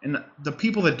money. And the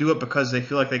people that do it because they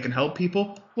feel like they can help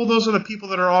people, well, those are the people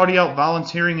that are already out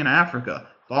volunteering in Africa,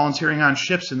 volunteering on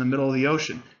ships in the middle of the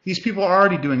ocean. These people are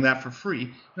already doing that for free,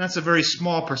 and that's a very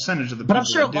small percentage of the people. But I'm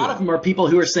sure a lot of them are people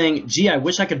who are saying, gee, I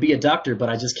wish I could be a doctor, but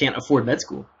I just can't afford med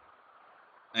school.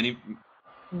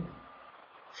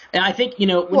 And I think, when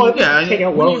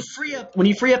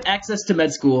you free up access to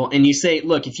med school and you say,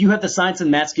 look, if you have the science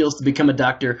and math skills to become a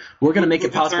doctor, we're going to make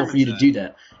it possible for you to do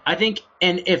that. I think,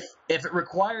 and if it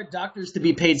required doctors to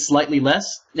be paid slightly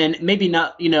less, and maybe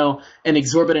not, an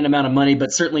exorbitant amount of money,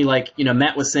 but certainly like,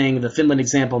 Matt was saying, the Finland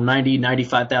example,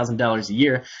 $95,000 a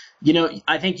year,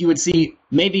 I think you would see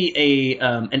maybe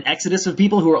an exodus of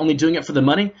people who are only doing it for the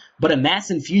money, but a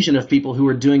mass infusion of people who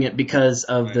are doing it because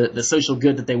of the social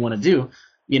good that they want to do.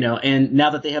 And now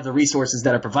that they have the resources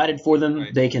that are provided for them,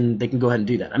 they can go ahead and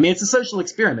do that. I mean, it's a social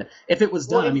experiment. If it was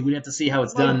done, we'd have to see how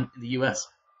it's done in the U.S.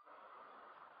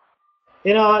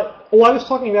 I was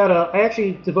talking about, I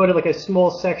actually devoted like a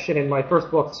small section in my first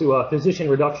book to physician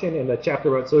reduction in the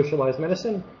chapter about socialized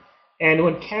medicine. And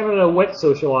when Canada went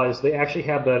socialized, they actually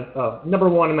had the number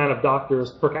one amount of doctors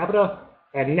per capita.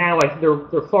 And now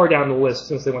they're far down the list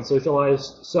since they went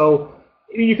socialized. So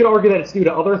you could argue that it's due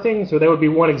to other things, or that would be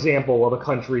one example of a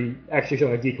country actually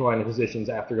showing a decline in physicians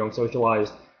after going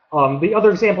socialized. The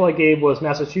other example I gave was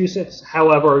Massachusetts.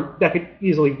 However, that could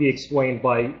easily be explained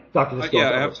by doctors.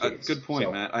 Good point,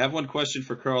 Matt. I have one question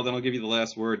for Carl, then I'll give you the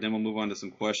last word, then we'll move on to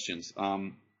some questions.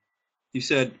 You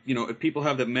said, if people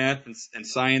have the math and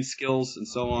science skills and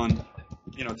so on,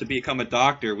 to become a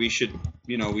doctor, we should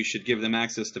give them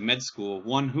access to med school.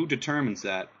 One, who determines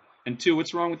that? And two,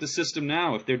 what's wrong with the system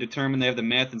now? If they're determined they have the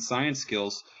math and science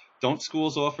skills, don't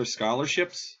schools offer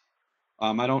scholarships?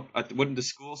 Wouldn't the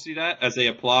school see that as they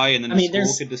apply, and then the school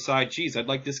could decide, geez, I'd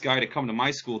like this guy to come to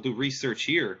my school, do research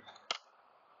here.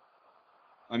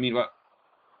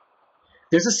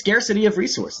 There's a scarcity of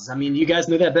resources. I mean, you guys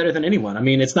know that better than anyone. I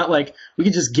mean, it's not like we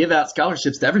could just give out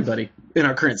scholarships to everybody in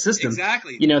our current system.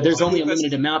 Exactly. There's only a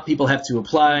limited amount. People have to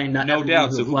apply. Not no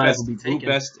doubt. So who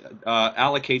best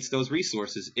allocates those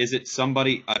resources? Is it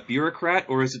somebody, a bureaucrat,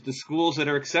 or is it the schools that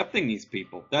are accepting these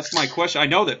people? That's my question. I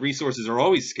know that resources are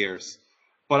always scarce,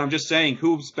 But I'm just saying,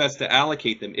 who's best to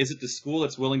allocate them? Is it the school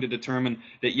that's willing to determine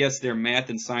that yes, their math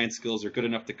and science skills are good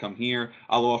enough to come here?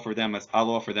 I'll offer them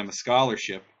a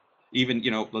scholarship. Even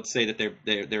let's say that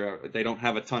they don't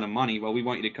have a ton of money. Well, we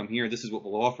want you to come here. This is what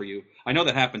we'll offer you. I know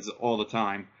that happens all the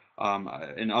time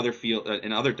in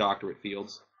other doctorate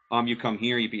fields. You come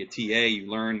here, you be a TA,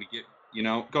 you learn,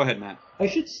 Go ahead, Matt.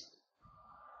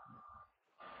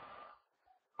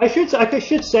 I should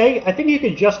say, I think you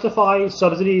could justify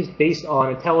subsidies based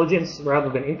on intelligence rather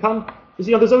than income. Because,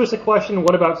 there's always the question,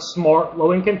 what about smart,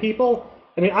 low-income people?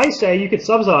 I mean, I say you could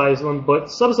subsidize them,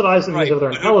 but subsidize them because of their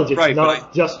intelligence,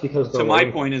 not just because they're low income. So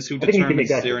my point is, who determines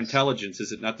their intelligence?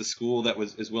 Is it not the school that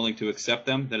is willing to accept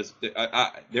them?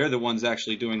 They're the ones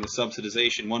actually doing the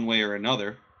subsidization one way or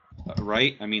another,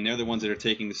 right? I mean, they're the ones that are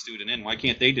taking the student in. Why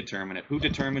can't they determine it? Who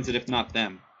determines it if not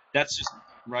them? That's just,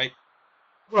 right?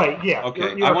 Right, yeah.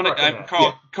 Okay,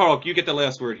 Carl, you get the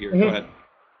last word here. Mm-hmm. Go ahead.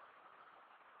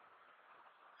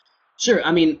 Sure.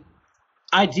 I mean,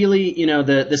 ideally,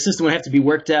 the system would have to be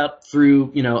worked out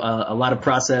through, a lot of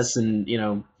process and,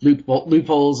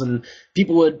 loopholes, and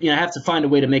people would, have to find a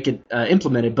way to make it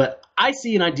implemented. But I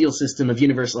see an ideal system of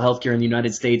universal healthcare in the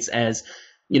United States as,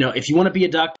 if you want to be a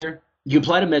doctor, you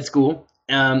apply to med school,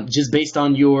 just based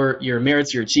on your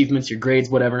merits, your achievements, your grades,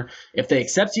 whatever. If they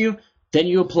accept you, then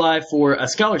you apply for a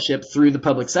scholarship through the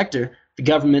public sector. The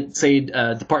government, say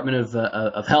Department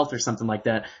of Health or something like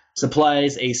that,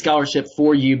 supplies a scholarship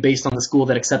for you based on the school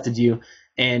that accepted you.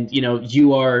 And,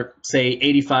 you are, say,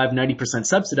 85-90%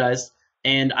 subsidized.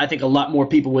 And I think a lot more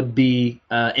people would be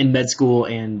in med school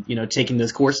and, taking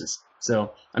those courses.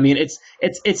 So, I mean,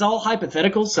 it's all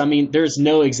hypothetical. So, I mean, there's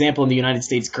no example in the United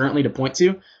States currently to point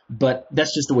to, but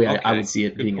that's just the way I would see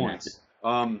it being enacted.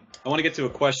 I want to get to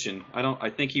a question. I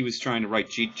think he was trying to write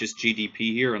just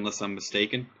GDP here, unless I'm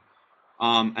mistaken.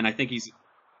 And I think he's.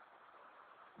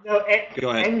 No,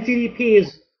 Go ahead.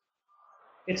 NGDP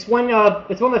it's when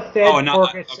the Fed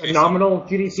targets a nominal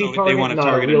GDP target. They want to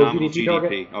target a nominal GDP.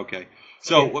 Target. Okay.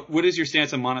 So, what is your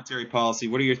stance on monetary policy?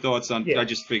 What are your thoughts on? Yeah. I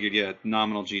just figured,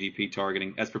 nominal GDP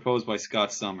targeting, as proposed by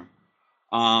Scott Summer.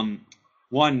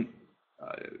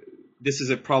 This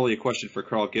is probably a question for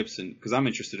Carl Gibson, because I'm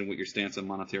interested in what your stance on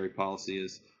monetary policy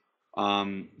is.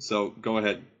 So go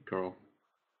ahead, Carl.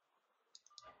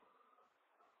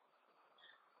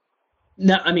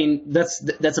 No, I mean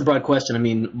that's a broad question. I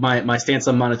mean, my stance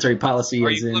on monetary policy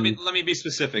is in. Let me be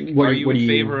specific. Are you in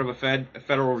favor of a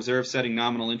Federal Reserve setting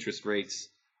nominal interest rates?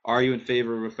 Are you in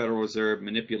favor of a Federal Reserve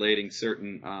manipulating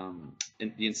certain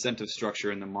the incentive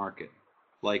structure in the market?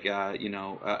 Like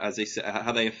as they say,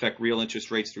 how they affect real interest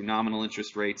rates through nominal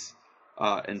interest rates,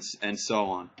 and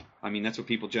so on. I mean, that's what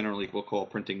people generally will call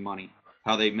printing money.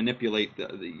 How they manipulate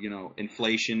the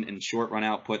inflation and short run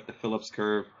output, the Phillips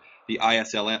curve, the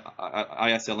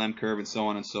ISLM curve, and so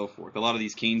on and so forth. A lot of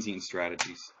these Keynesian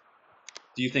strategies.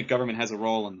 Do you think government has a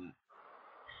role in that?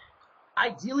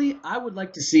 Ideally, I'd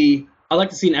like to see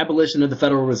an abolition of the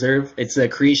Federal Reserve. It's a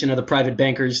creation of the private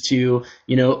bankers to,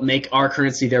 make our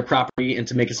currency their property and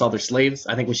to make us all their slaves.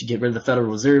 I think we should get rid of the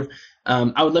Federal Reserve.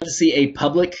 I would love to see a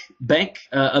public bank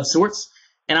of sorts.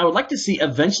 And I would like to see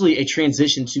eventually a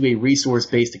transition to a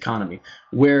resource-based economy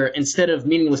where instead of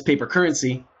meaningless paper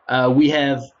currency, we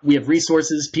have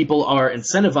resources. People are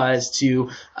incentivized to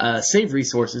save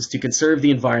resources, to conserve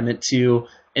the environment, to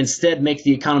instead make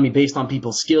the economy based on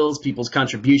people's skills, people's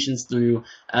contributions through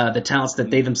the talents that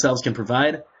they themselves can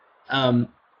provide.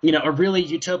 A really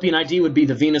utopian idea would be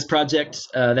the Venus Project.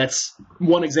 That's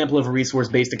one example of a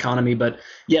resource-based economy. But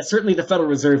yeah, certainly the Federal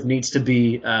Reserve needs to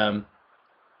be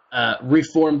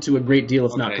reformed to a great deal,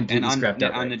 if not completely scrapped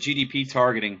out. On the GDP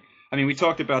targeting, I mean, we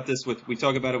talk about it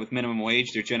with minimum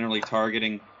wage. They're generally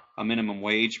targeting a minimum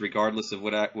wage regardless of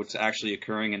what's actually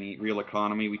occurring in the real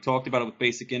economy. We talked about it with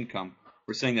basic income.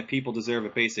 We're saying that people deserve a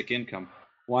basic income.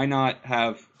 Why not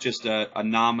have just a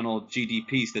nominal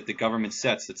GDP that the government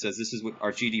sets that says this is what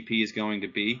our GDP is going to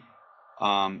be,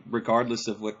 regardless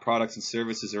of what products and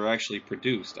services are actually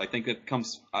produced? I think that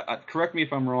comes. Correct me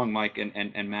if I'm wrong, Mike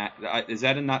and Matt. Is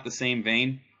that in not the same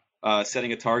vein,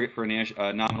 setting a target for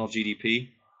a nominal GDP?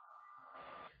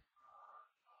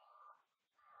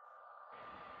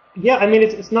 Yeah, I mean,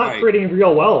 it's not creating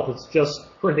real wealth. It's just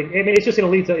printing. I mean, it's just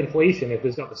going to lead to inflation if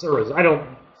there's not the service. I don't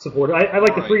support it. I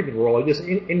like the Friedman rule. I just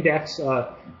index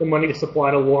the money to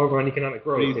supply to long-run economic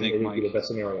growth. What do you think, Mike? Would be the best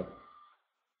scenario.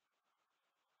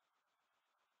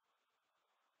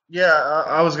 Yeah,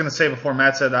 I was going to say before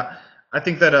Matt said that, I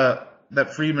think that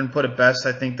that Friedman put it best.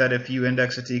 I think that if you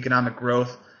index it to economic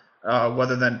growth,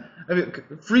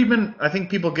 Friedman, I think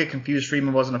people get confused.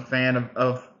 Friedman wasn't a fan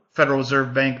of the Federal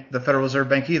Reserve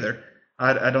Bank either.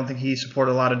 I don't think he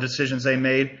supported a lot of decisions they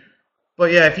made.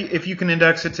 But yeah, if you can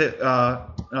index it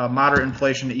to moderate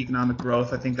inflation to economic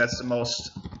growth, I think that's the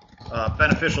most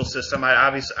beneficial system. I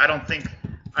don't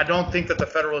think that the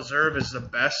Federal Reserve is the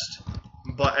best,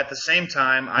 but at the same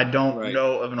time, I don't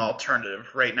know of an alternative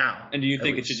right now. And do you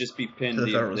think it should just be pinned to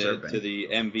the Federal Reserve to the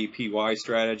MVPY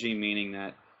strategy, meaning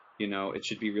that it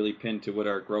should be really pinned to what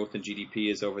our growth in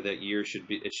GDP is over that year?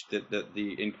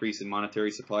 The increase in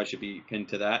monetary supply should be pinned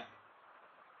to that.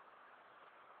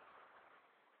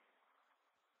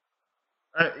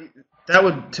 That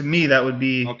would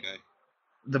be okay.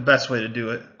 The best way to do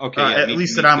it. Okay, yeah, at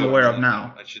least that I'm aware of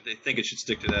now. I think it should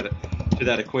stick to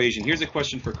that equation. Here's a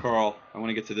question for Carl. I want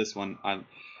to get to this one.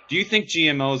 Do you think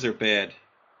GMOs are bad?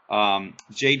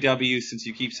 JW, since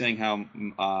you keep saying how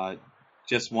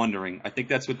just wondering. I think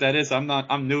that's what that is.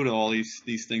 I'm new to all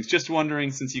these things. Just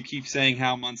wondering, since you keep saying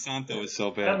how Monsanto is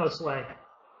so bad. I don't know slang.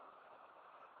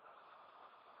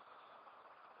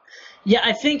 Yeah,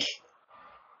 I think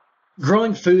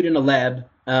growing food in a lab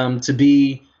to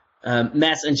be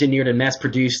mass engineered and mass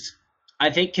produced, I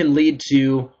think can lead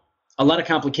to a lot of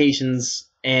complications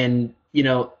and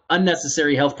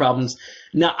unnecessary health problems.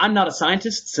 Now, I'm not a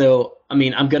scientist, so I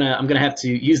mean, I'm gonna have to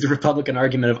use the Republican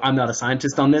argument of I'm not a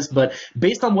scientist on this. But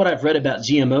based on what I've read about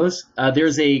GMOs,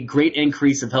 there's a great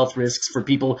increase of health risks for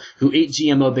people who eat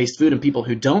GMO-based food and people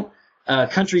who don't.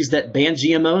 Countries that ban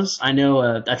GMOs, I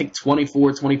know, I think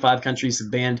 24, 25 countries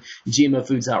have banned GMO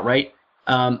foods outright.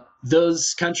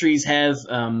 Those countries have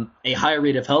a higher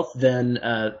rate of health than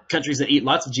countries that eat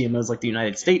lots of GMOs like the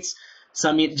United States. So,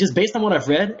 I mean, just based on what I've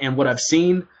read and what I've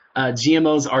seen,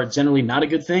 GMOs are generally not a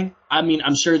good thing. I mean,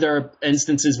 I'm sure there are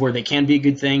instances where they can be a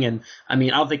good thing, and I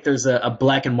mean, I don't think there's a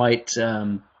black and white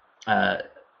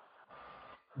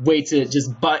way to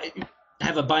just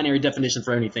have a binary definition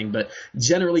for anything. But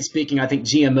generally speaking, I think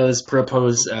GMOs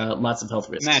propose lots of health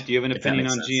risks. Matt, do you have an opinion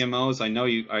on sense. GMOs? I know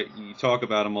you talk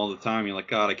about them all the time. You're like,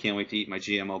 God, I can't wait to eat my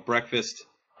GMO breakfast.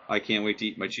 I can't wait to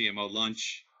eat my GMO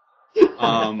lunch.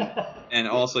 And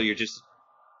also, you're just...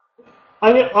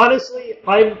 I mean, honestly,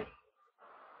 I'm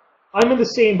in the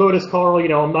same boat as Carl.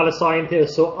 I'm not a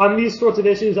scientist, so on these sorts of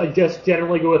issues, I just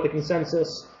generally go with the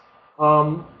consensus.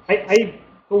 I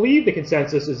believe the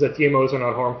consensus is that GMOs are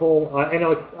not harmful. I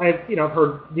know I've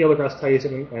heard Neil deGrasse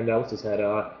Tyson and what's his head,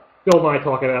 Bill Nye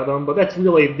talk about them, but that's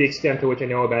really the extent to which I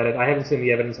know about it. I haven't seen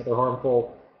the evidence that they're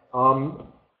harmful.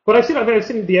 But I've seen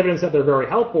the evidence that they're very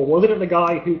helpful. Wasn't it the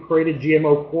guy who created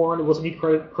GMO corn? Wasn't he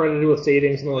credited with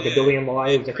saving something like 1 billion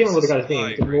lives? I can't remember the guy's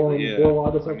name.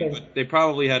 Norman or something? But they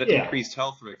probably had increased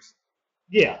health risks.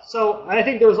 Yeah, so I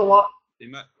think there's a lot.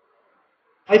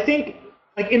 I think,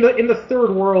 like in the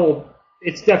third world,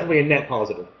 it's definitely a net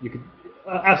positive. You could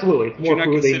absolutely. It's more you're not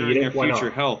food considering they need. their future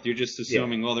health. You're just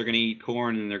assuming, well, they're going to eat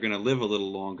corn and they're going to live a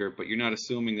little longer. But you're not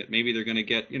assuming that maybe they're going to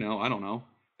get, I don't know,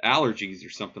 allergies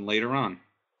or something later on.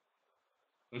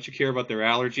 Don't you care about their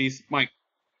allergies, Mike?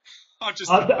 I'll take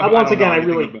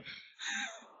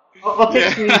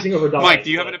sneezing over diet. Mike,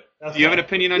 do you have an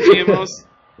opinion on GMOs?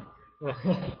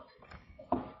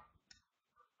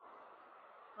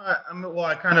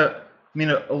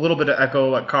 A little bit of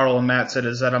echo what Carl and Matt said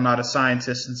is that I'm not a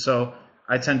scientist, and so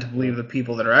I tend to believe the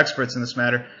people that are experts in this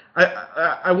matter.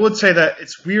 I would say that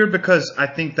it's weird because I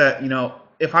think that,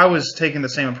 if I was taking the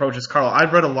same approach as Carl,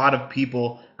 I've read a lot of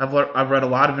people, I've read a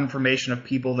lot of information of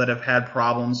people that have had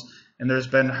problems, and there's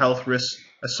been health risks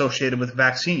associated with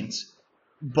vaccines.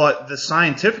 But the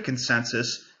scientific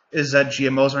consensus is that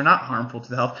GMOs are not harmful to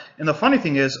the health. And the funny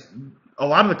thing is, a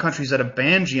lot of the countries that have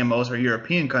banned GMOs are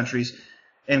European countries,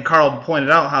 and Carl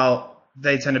pointed out how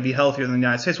they tend to be healthier than the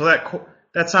United States. Well,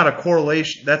 that's not a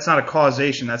correlation. That's not a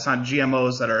causation. That's not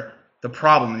GMOs that are the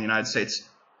problem in the United States.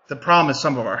 The problem is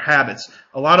some of our habits.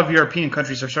 A lot of European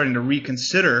countries are starting to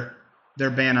reconsider their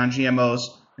ban on GMOs,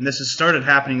 and this has started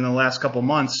happening in the last couple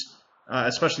months.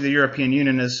 Especially the European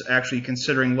Union is actually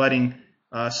considering letting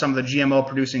some of the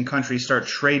GMO-producing countries start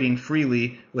trading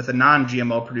freely with the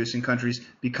non-GMO producing countries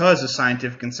because the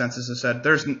scientific consensus has said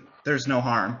there's no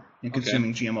harm in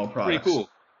consuming GMO products. Pretty cool.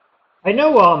 I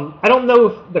know. I don't know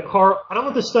if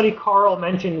the study Carl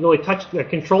mentioned really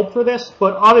controlled for this,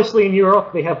 but obviously in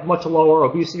Europe they have much lower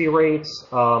obesity rates.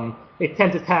 They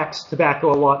tend to tax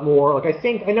tobacco a lot more. Like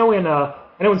I know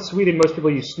in Sweden most people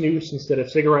use snus instead of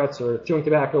cigarettes or chewing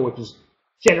tobacco, which is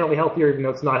generally healthier, even though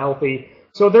it's not healthy.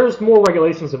 So there's more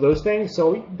regulations of those things.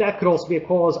 So that could also be a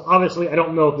cause. Obviously, I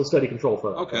don't know if the study controlled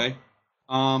for that. Okay.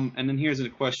 And then here's a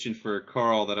question for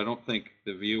Carl that I don't think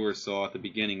the viewers saw at the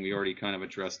beginning. We already kind of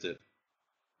addressed it.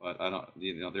 But I don't.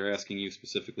 They're asking you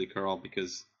specifically, Carl,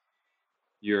 because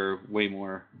you're way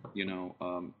more,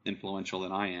 influential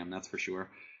than I am. That's for sure.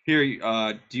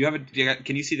 Here, do you have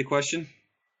can you see the question,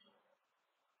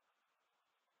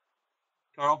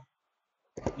 Carl?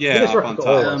 Yeah, Guinness up on Record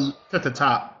top. Holders. It's at the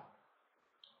top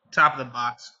of the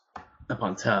box. Up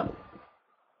on top.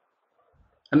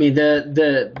 I mean,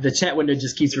 the chat window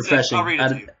just keeps refreshing. I'll read it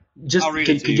to you. Just I'll read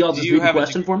could, it to could you. y'all Do just you read the have a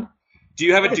question for me? Do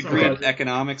you have a Okay, degree in sorry.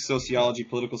 economics, sociology,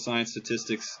 political science,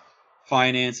 statistics,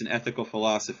 finance, and ethical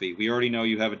philosophy? We already know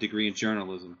you have a degree in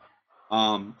journalism.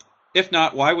 If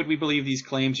not, why would we believe these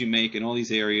claims you make in all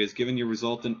these areas, given your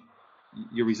resultant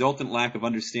lack of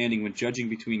understanding when judging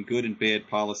between good and bad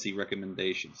policy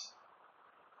recommendations?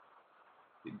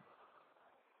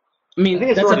 I mean, I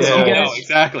think it's that's up to right. you Yeah, guys. no,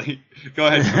 exactly. Go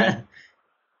ahead, Carl.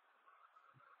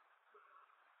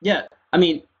 Yeah, I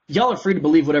mean, y'all are free to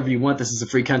believe whatever you want. This is a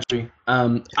free country.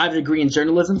 I have a degree in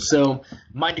journalism, so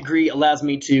my degree allows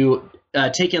me to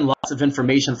take in lots of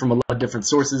information from a lot of different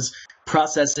sources,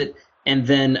 process it, and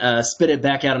then spit it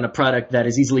back out in a product that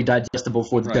is easily digestible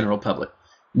for the Right. general public.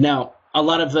 Now, a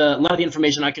lot of the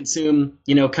information I consume,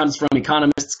 comes from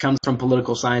economists, comes from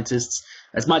political scientists.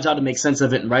 It's my job to make sense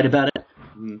of it and write about it.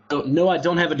 So, no, I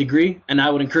don't have a degree, and I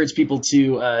would encourage people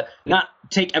to not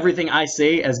take everything I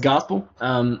say as gospel.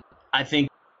 I think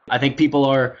people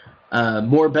are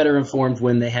more better informed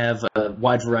when they have a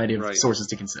wide variety of Right. sources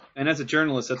to consider. And as a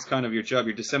journalist, that's kind of your job.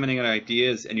 You're disseminating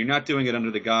ideas, and you're not doing it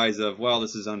under the guise of, well,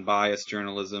 this is unbiased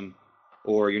journalism,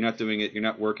 or you're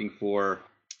not working for,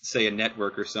 say, a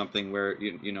network or something where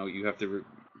you have to,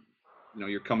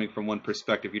 you're coming from one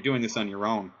perspective. You're doing this on your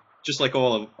own, just like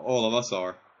all of us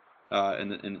are,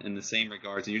 in the same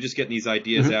regards. And you're just getting these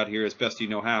ideas out here as best you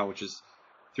know how, which is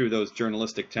through those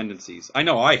journalistic tendencies. I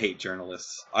know I hate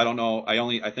journalists. I don't know.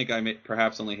 I think I may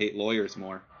perhaps only hate lawyers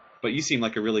more. But you seem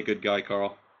like a really good guy,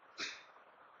 Carl.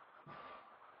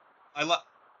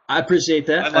 I appreciate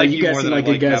that. I like you guys more seem than like I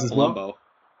good like guys Pat as well. Palumbo.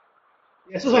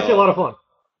 This was actually a lot of fun.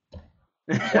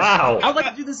 Wow. I would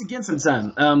like to do this again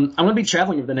sometime. I'm going to be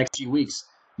traveling over the next few weeks,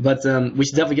 but we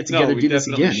should definitely get together No, and we do this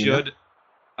definitely again. you know? should.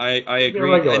 I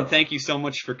agree, and thank you so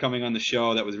much for coming on the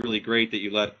show. That was really great that you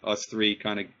let us three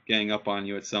kind of gang up on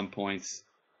you at some points.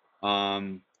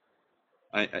 I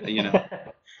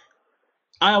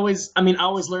I always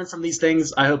learn from these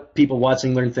things. I hope people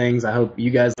watching learn things. I hope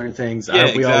you guys learn things. I Yeah,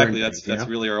 hope we all learn exactly. things, That's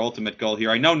really our ultimate goal here.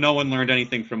 I know no one learned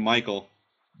anything from Michael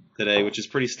today, which is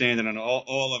pretty standard on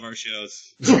all of our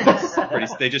shows.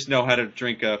 They just know how to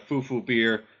drink a foo-foo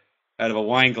beer out of a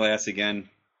wine glass again.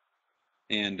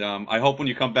 And I hope when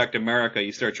you come back to America,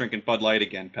 you start drinking Bud Light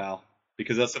again, pal,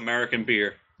 because that's American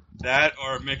beer. That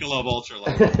or Michelob Ultra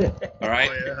Light. All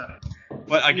right. Oh, yeah.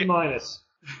 But I B get. minus.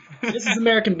 This is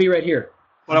American beer right here.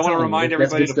 But I want to telling you, remind that's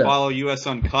everybody good to stuff. follow US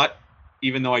Uncut,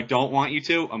 even though I don't want you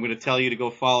to. I'm going to tell you to go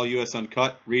follow US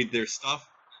Uncut, read their stuff.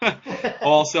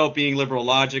 Also, Being Liberal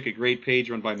Logic, a great page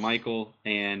run by Michael,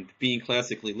 and Being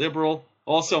Classically Liberal.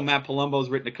 Also, Matt Palumbo's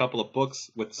written a couple of books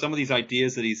with some of these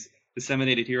ideas that he's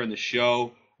disseminated here on the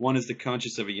show. One is The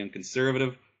Conscience of a Young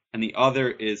Conservative, and the other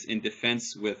is in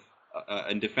defense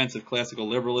of classical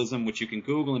liberalism, which you can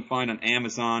Google and find on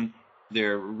Amazon.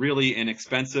 They're really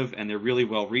inexpensive and they're really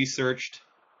well researched.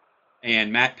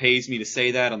 And Matt pays me to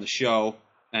say that on the show,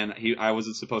 and I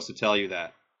wasn't supposed to tell you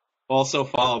that. Also,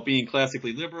 follow Being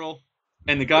Classically Liberal,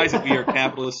 and the guys at We Are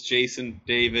Capitalists, Jason,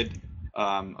 David,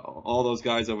 all those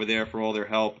guys over there for all their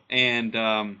help, and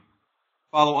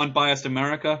follow Unbiased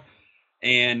America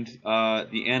and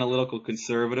the Analytical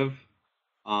Conservative,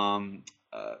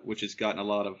 which has gotten a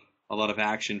lot of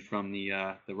action from the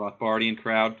Rothbardian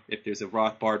crowd. If there's a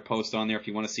Rothbard post on there, if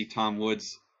you want to see Tom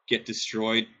Woods get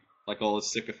destroyed, like all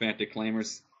his sycophantic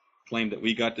claimers claim that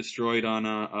we got destroyed on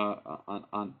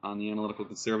the Analytical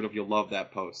Conservative, you'll love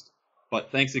that post.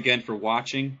 But thanks again for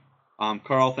watching.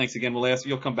 Carl, thanks again.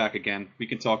 You'll come back again. We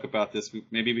can talk about this.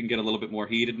 Maybe we can get a little bit more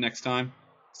heated next time.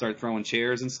 Start throwing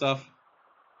chairs and stuff.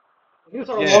 I think it's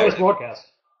our longest broadcast.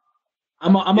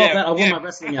 I'm all that. I'll wear my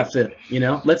wrestling outfit. Let's put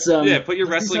your let's do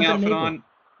wrestling something outfit in April. on.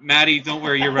 Maddie, don't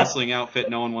wear your wrestling outfit.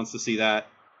 No one wants to see that.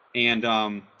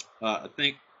 And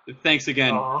thanks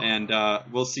again. And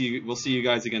we'll see you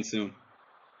guys again soon.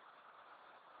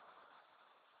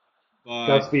 Bye.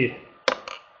 Godspeed.